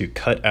ways to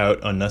cut out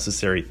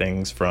unnecessary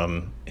things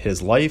from his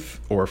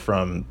life or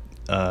from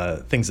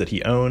things that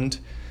he owned.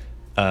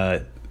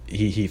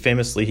 He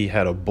famously, he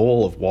had a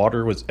bowl of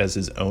water as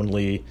his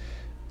only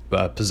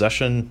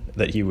possession,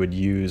 that he would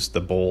use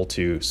the bowl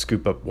to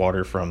scoop up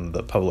water from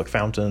the public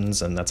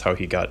fountains, and that's how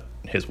he got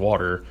his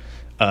water.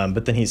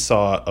 But then he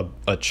saw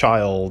a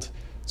child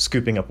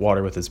scooping up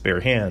water with his bare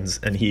hands,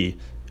 and he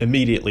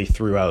immediately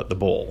threw out the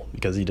bowl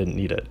because he didn't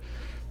need it.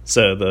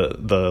 So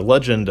the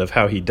legend of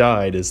how he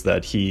died is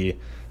that he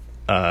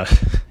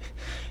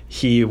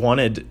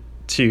wanted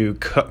to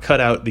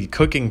cut out the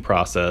cooking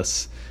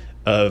process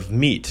of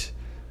meat,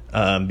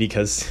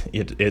 because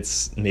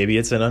it's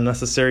an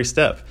unnecessary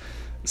step.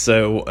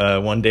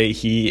 So one day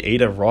he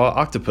ate a raw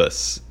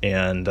octopus,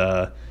 and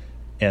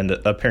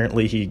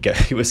apparently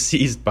he was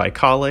seized by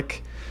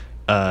colic,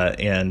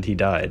 and he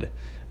died.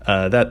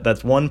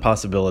 That's one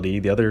possibility.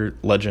 The other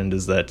legend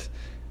is that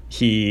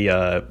he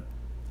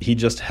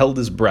just held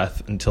his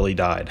breath until he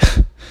died.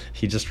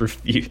 he just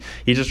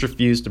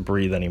refused to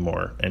breathe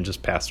anymore and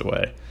just passed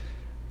away.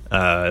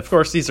 Of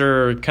course, these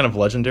are kind of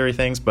legendary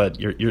things, but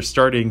you're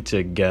starting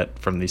to get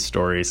from these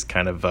stories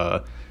kind of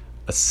a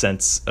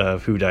sense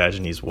of who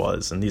Diogenes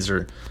was. And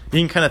you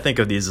can kind of think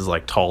of these as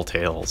like tall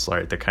tales,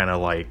 right? They're kind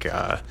of like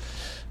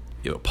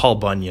Paul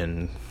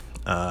Bunyan.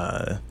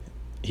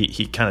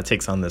 He kind of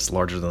takes on this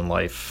larger than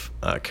life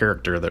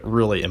character that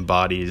really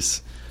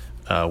embodies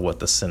what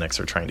the Cynics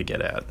are trying to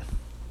get at.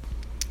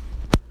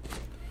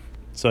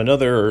 So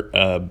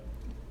another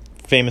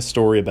famous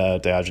story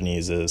about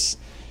Diogenes is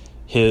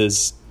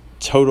his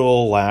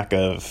total lack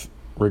of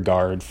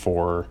regard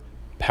for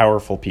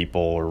powerful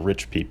people or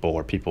rich people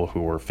or people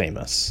who were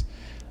famous.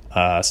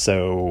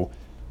 So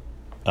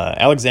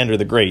Alexander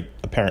the Great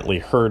apparently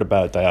heard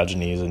about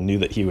Diogenes and knew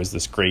that he was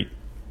this great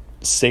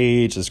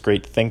sage, this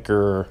great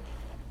thinker,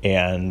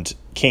 and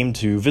came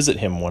to visit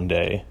him one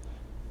day.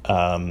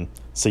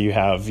 So you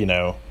have,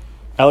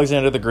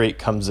 Alexander the Great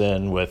comes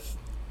in with,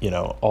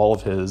 all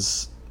of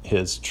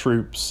his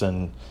troops,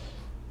 and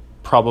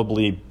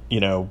probably,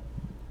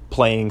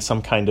 playing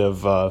some kind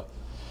of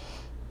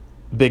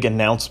big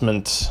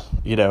announcement,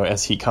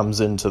 as he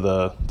comes into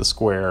the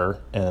square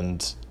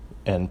and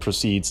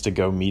proceeds to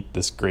go meet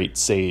this great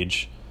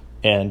sage.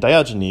 And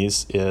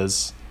Diogenes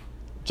is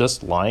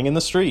just lying in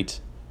the street.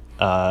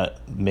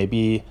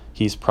 Maybe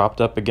he's propped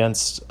up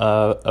against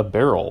a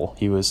barrel.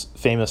 He was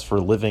famous for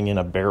living in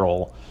a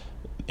barrel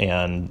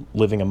and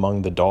living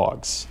among the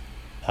dogs.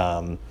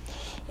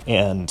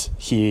 And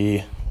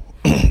he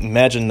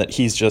imagine that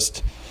he's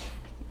just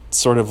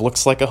sort of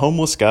looks like a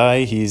homeless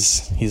guy.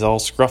 He's all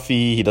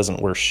scruffy. He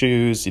doesn't wear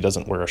shoes. He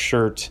doesn't wear a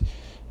shirt.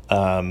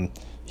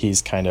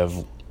 He's kind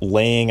of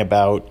laying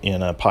about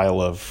in a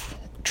pile of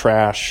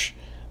trash,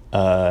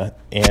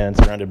 and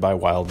surrounded by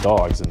wild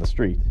dogs in the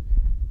street.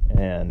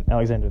 And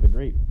Alexander the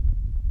Great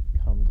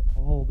comes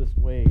all this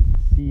way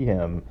to see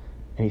him,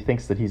 and he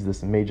thinks that he's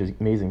this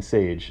amazing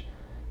sage.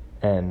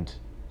 And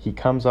he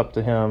comes up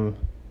to him,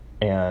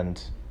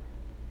 and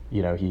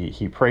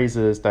he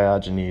praises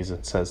Diogenes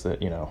and says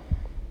that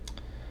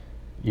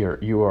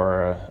you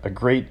are a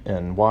great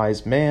and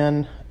wise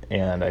man,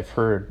 and I've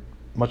heard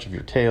much of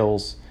your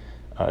tales.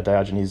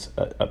 Diogenes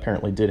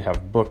apparently did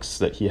have books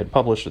that he had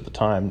published at the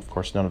time. Of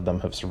course, none of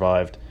them have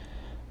survived,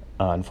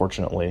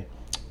 unfortunately.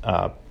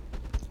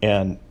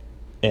 And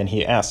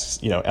he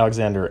asks,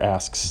 Alexander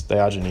asks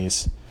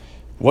Diogenes,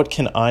 what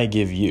can I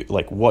give you?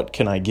 Like, what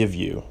can I give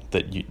you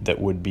that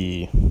would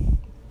be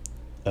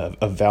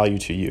of value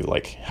to you?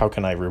 Like, how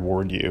can I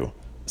reward you,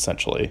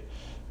 essentially?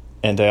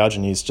 And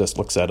Diogenes just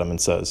looks at him and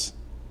says,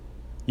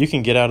 you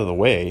can get out of the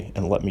way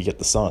and let me get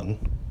the sun.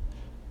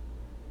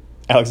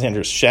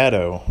 Alexander's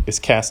shadow is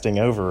casting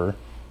over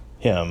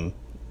him,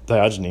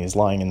 Diogenes,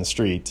 lying in the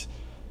street,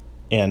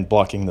 and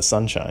blocking the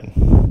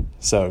sunshine.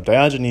 So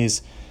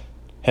Diogenes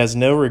has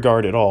no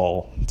regard at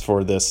all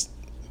for this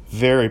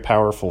very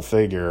powerful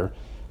figure,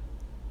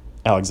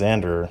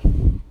 Alexander,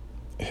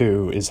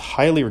 who is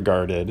highly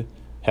regarded,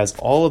 has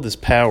all of this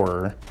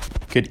power,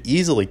 could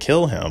easily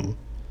kill him,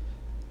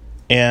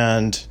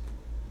 and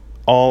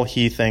all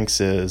he thinks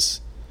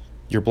is,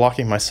 you're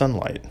blocking my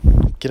sunlight.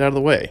 Get out of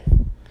the way.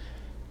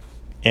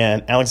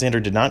 And Alexander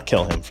did not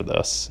kill him for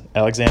this.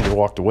 Alexander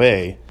walked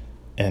away,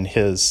 and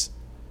his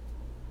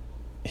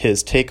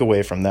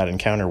takeaway from that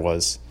encounter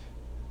was,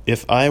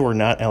 if I were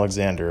not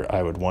Alexander,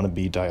 I would want to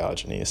be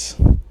Diogenes.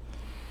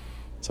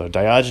 So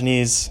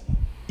Diogenes,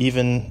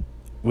 even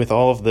with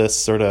all of this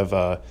sort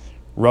of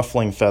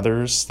ruffling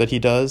feathers that he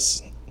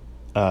does,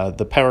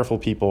 the powerful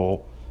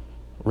people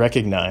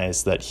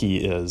recognize that he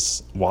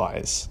is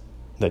wise,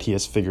 that he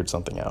has figured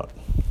something out.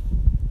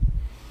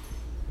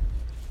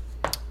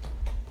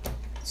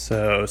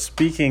 So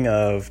speaking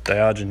of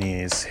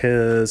Diogenes,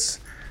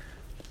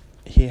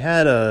 he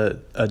had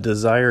a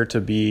desire to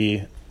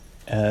be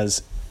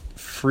as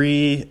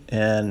free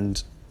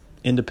and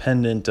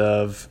independent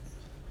of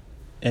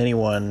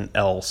anyone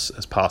else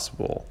as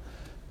possible.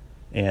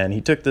 And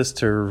he took this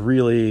to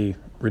really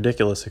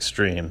ridiculous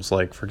extremes.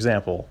 Like, for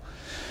example,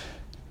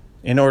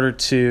 in order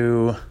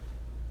to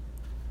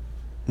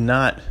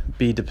not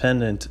be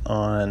dependent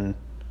on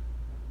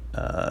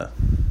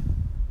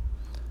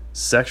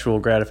sexual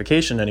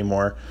gratification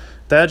anymore,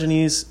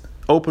 Diogenes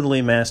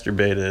openly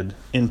masturbated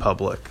in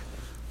public.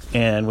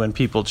 And when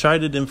people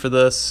chided him for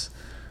this,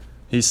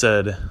 he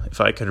said,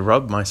 if I could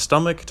rub my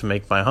stomach to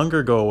make my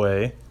hunger go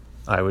away,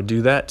 I would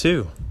do that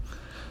too.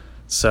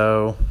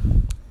 So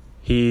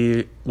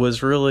he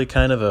was really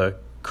kind of a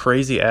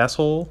crazy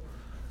asshole,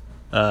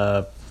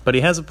 but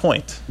he has a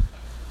point.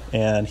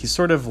 And he's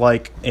sort of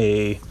like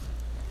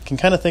can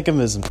kind of think of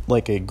him as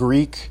like a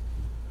Greek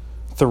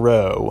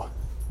Thoreau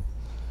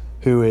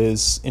who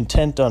is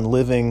intent on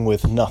living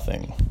with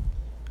nothing.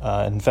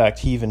 In fact,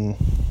 he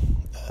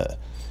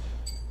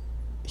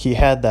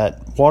had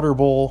that water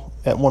bowl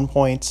at one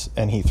point,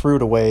 and he threw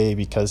it away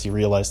because he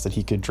realized that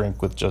he could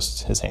drink with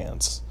just his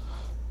hands.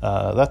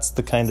 That's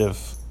the kind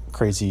of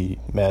crazy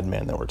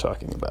madman that we're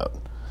talking about.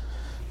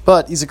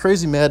 But he's a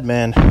crazy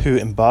madman who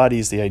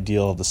embodies the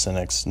ideal of the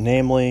Cynics,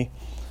 namely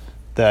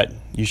that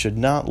you should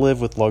not live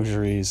with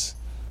luxuries,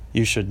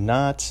 you should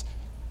not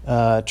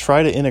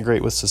try to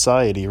integrate with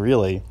society,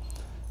 really.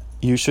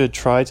 You should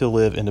try to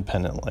live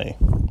independently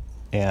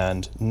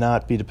and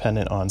not be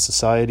dependent on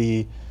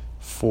society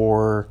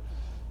for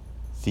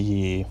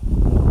the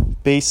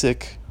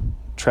basic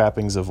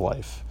trappings of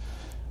life.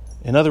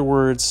 In other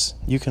words,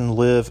 you can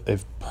live a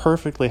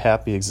perfectly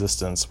happy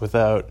existence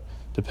without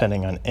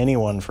depending on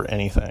anyone for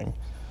anything.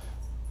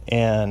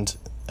 And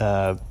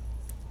that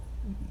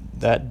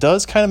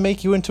does kind of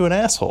make you into an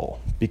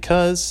asshole,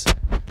 because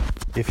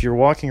if you're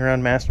walking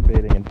around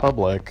masturbating in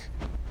public,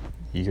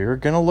 you're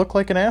going to look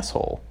like an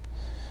asshole.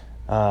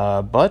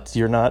 But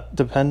you're not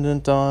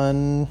dependent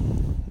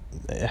on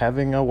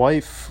having a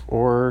wife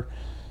or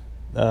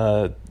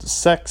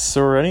sex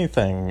or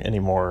anything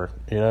anymore,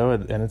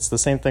 and it's the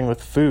same thing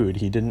with food.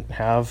 He didn't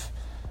have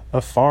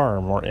a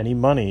farm or any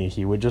money.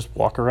 He would just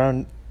walk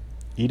around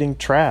eating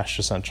trash,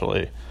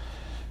 essentially.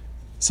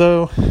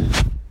 So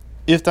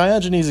if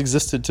Diogenes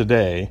existed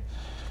today,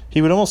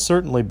 he would almost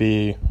certainly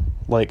be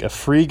like a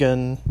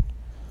freegan,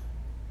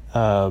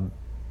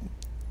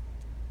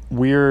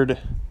 weird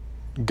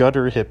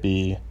gutter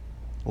hippie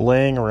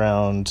laying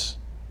around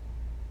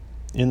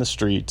in the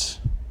street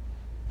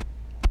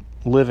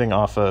living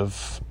off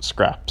of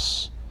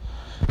scraps.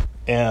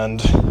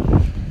 And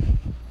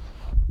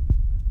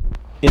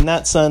in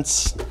that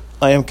sense,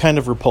 I am kind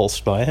of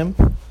repulsed by him.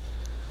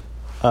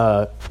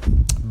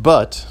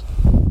 But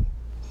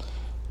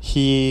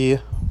he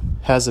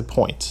has a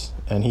point,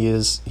 and he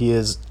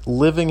is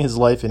living his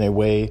life in a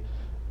way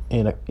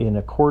in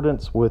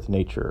accordance with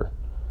nature.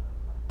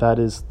 That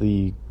is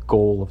the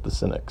goal of the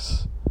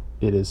Cynics.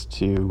 It is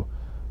to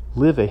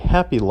live a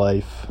happy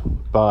life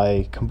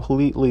by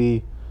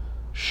completely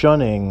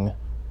shunning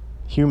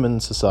human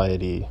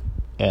society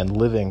and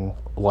living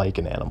like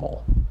an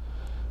animal.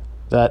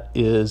 That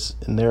is,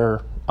 in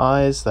their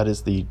eyes, that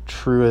is the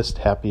truest,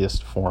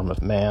 happiest form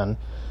of man.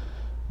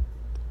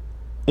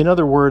 In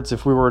other words,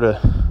 if we were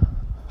to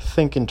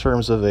think in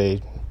terms of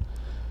the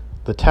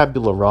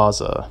tabula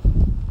rasa,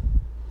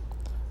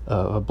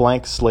 a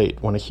blank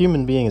slate, when a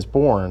human being is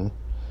born,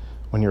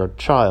 when you're a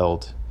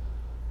child,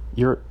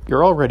 you're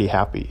already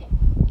happy.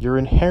 You're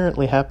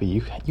inherently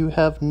happy. You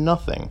have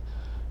nothing.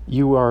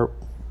 You are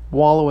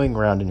wallowing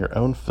around in your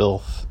own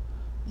filth.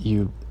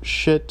 You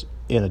shit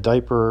in a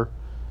diaper.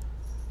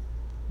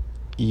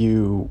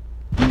 You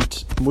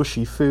eat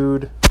mushy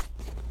food.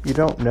 You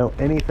don't know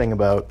anything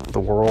about the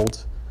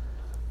world.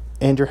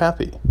 And you're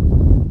happy.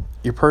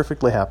 You're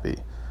perfectly happy.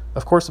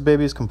 Of course, a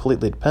baby is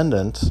completely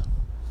dependent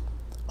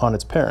on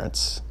its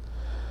parents.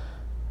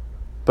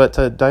 But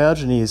to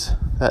Diogenes,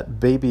 that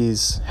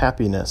baby's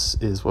happiness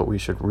is what we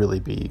should really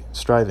be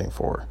striving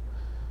for.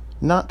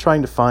 Not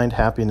trying to find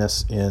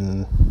happiness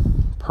in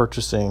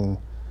purchasing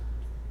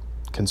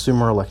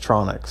consumer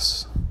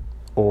electronics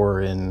or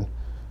in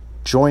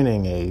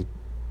joining a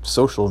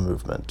social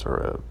movement or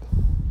a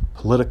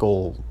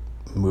political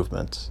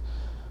movement.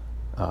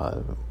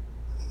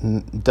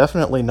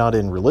 Definitely not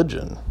in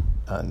religion.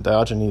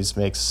 Diogenes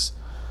makes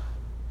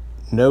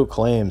no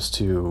claims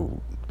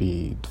to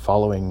be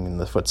following in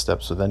the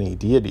footsteps of any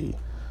deity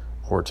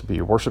or to be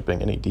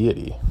worshiping any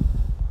deity.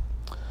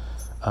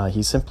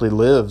 He simply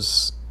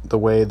lives the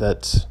way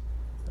that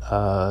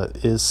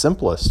is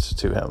simplest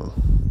to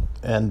him,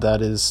 and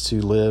that is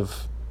to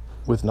live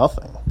with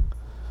nothing.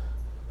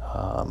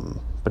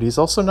 But he's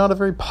also not a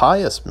very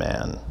pious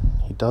man.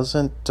 He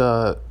doesn't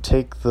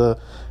take the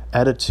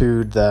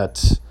attitude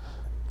that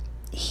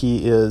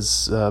he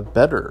is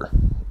better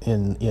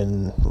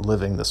in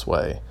living this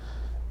way.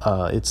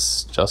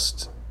 It's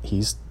just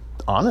he's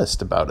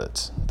honest about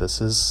it. This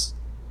is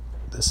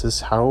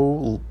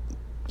how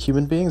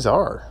human beings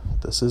are.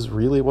 This is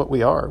really what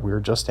we are.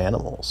 We're just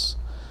animals.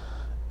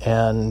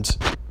 And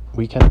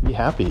we can be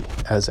happy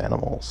as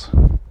animals.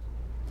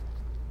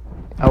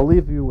 I'll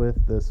leave you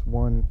with this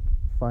one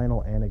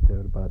final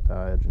anecdote about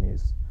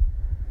Diogenes.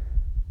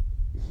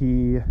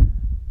 He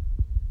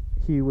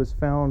was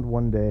found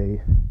one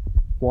day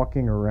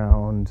walking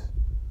around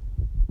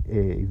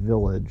a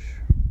village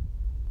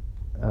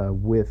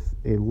with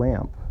a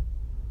lamp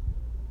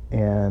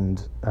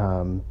and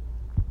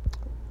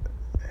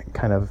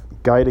kind of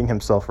guiding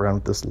himself around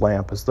with this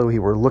lamp as though he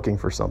were looking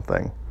for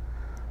something.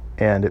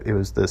 And it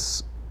was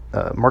this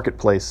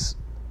marketplace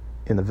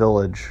in the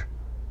village.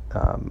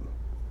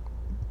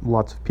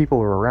 Lots of people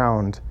were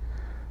around,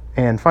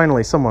 and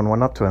finally someone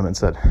went up to him and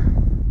said,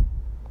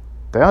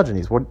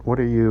 "Diogenes, what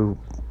are you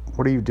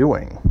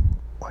doing?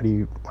 Why do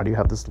you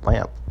have this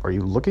lamp? Are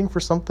you looking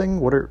for something?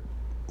 What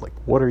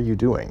are you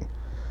doing?"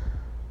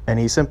 And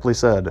he simply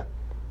said,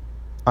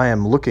 "I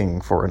am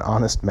looking for an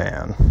honest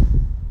man."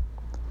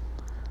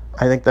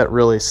 I think that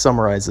really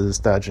summarizes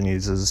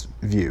Diogenes'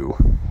 view.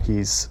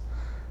 He's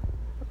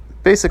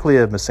basically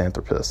a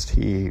misanthropist.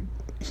 He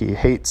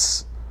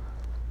hates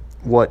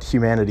what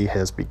humanity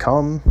has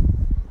become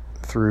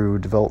through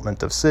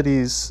development of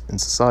cities and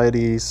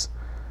societies.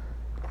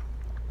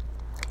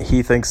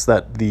 He thinks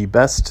that the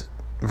best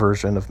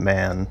version of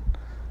man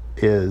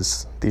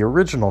is the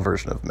original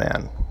version of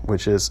man,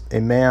 which is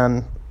a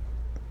man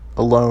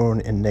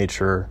alone in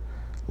nature,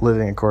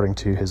 living according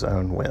to his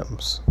own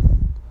whims.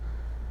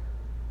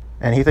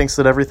 And he thinks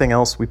that everything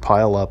else we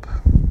pile up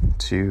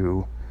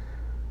to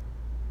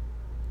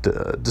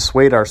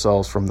dissuade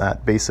ourselves from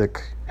that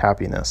basic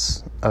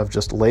happiness of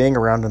just laying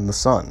around in the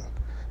sun.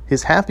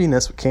 His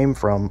happiness came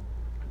from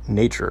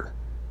nature.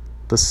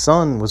 The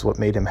sun was what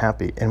made him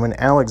happy. And when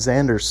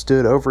Alexander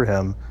stood over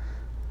him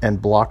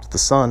and blocked the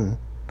sun,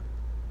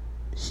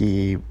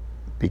 he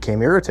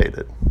became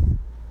irritated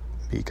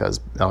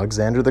because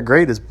Alexander the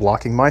Great is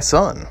blocking my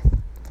sun.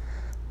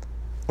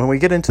 When we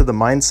get into the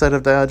mindset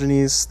of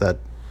Diogenes that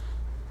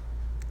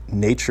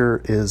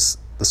nature is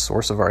the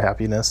source of our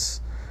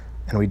happiness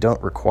and we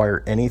don't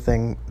require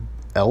anything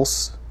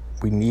else,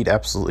 we need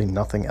absolutely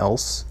nothing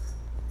else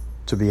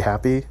to be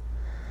happy,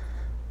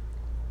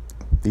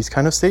 these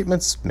kind of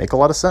statements make a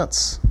lot of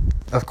sense.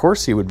 Of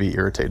course he would be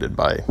irritated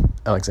by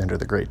Alexander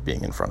the Great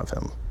being in front of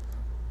him.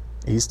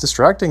 He's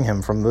distracting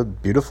him from the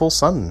beautiful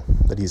sun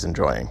that he's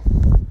enjoying.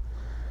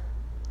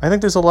 I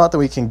think there's a lot that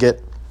we can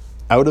get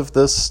out of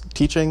this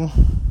teaching.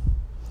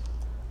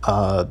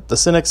 The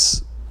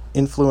Cynics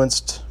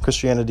influenced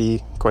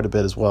Christianity quite a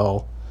bit as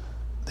well.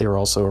 They were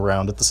also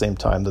around at the same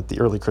time that the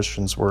early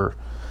Christians were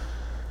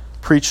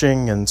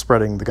preaching and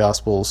spreading the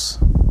Gospels.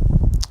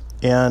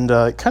 And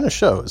it kind of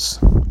shows.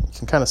 You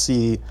can kind of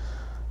see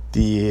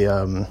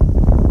the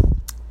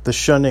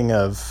shunning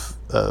of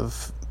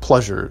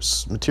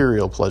pleasures,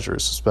 material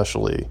pleasures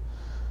especially,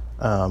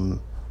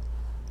 kind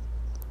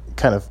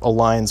of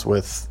aligns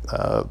with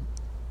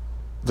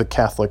the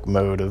Catholic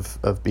mode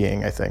of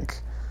being, I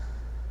think.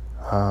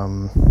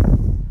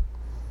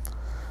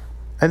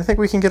 I think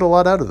we can get a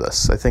lot out of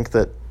this. I think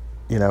that,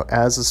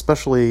 as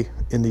especially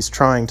in these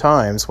trying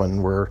times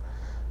when we're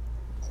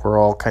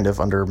all kind of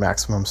under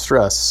maximum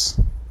stress,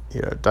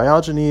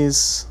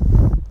 Diogenes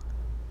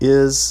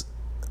is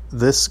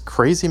this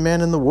crazy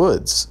man in the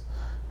woods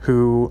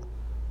who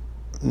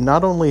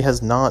not only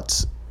has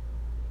not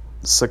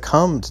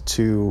succumbed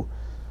to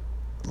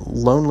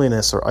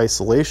loneliness or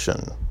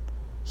isolation,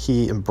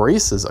 he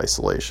embraces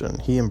isolation.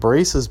 He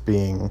embraces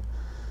being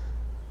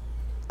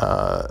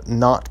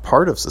not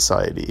part of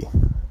society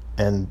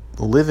and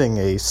living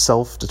a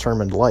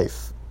self-determined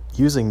life,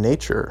 using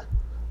nature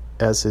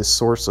as his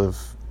source of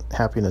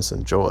happiness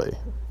and joy,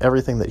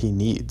 everything that he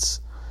needs.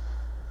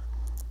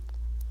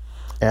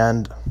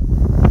 And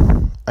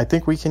I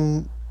think we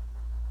can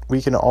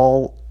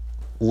all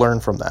learn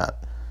from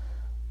that,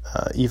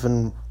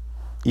 even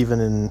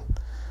in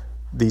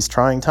these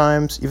trying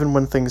times, even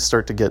when things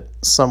start to get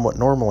somewhat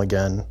normal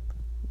again.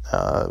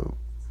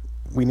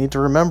 We need to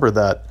remember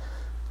that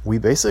we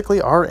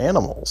basically are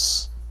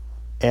animals,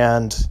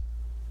 and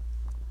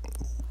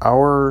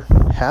our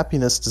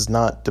happiness does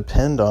not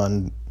depend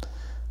on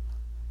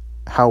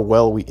how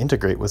well we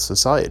integrate with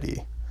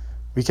society.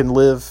 We can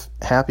live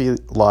happy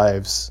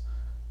lives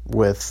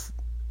with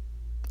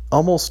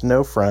almost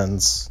no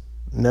friends,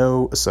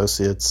 no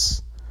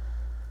associates.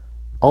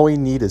 All we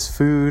need is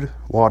food,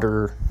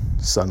 water,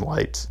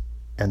 sunlight,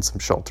 and some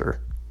shelter.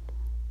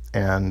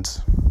 And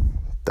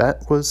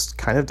that was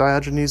kind of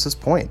Diogenes'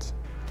 point.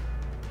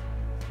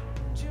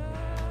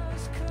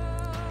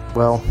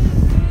 Well,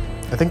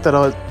 I think that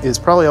is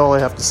probably all I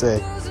have to say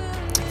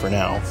for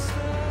now.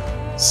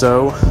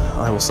 So,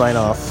 I will sign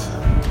off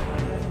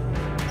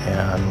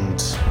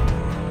and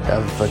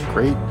have a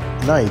great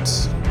night,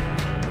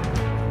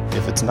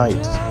 if it's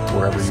night,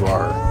 wherever you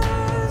are.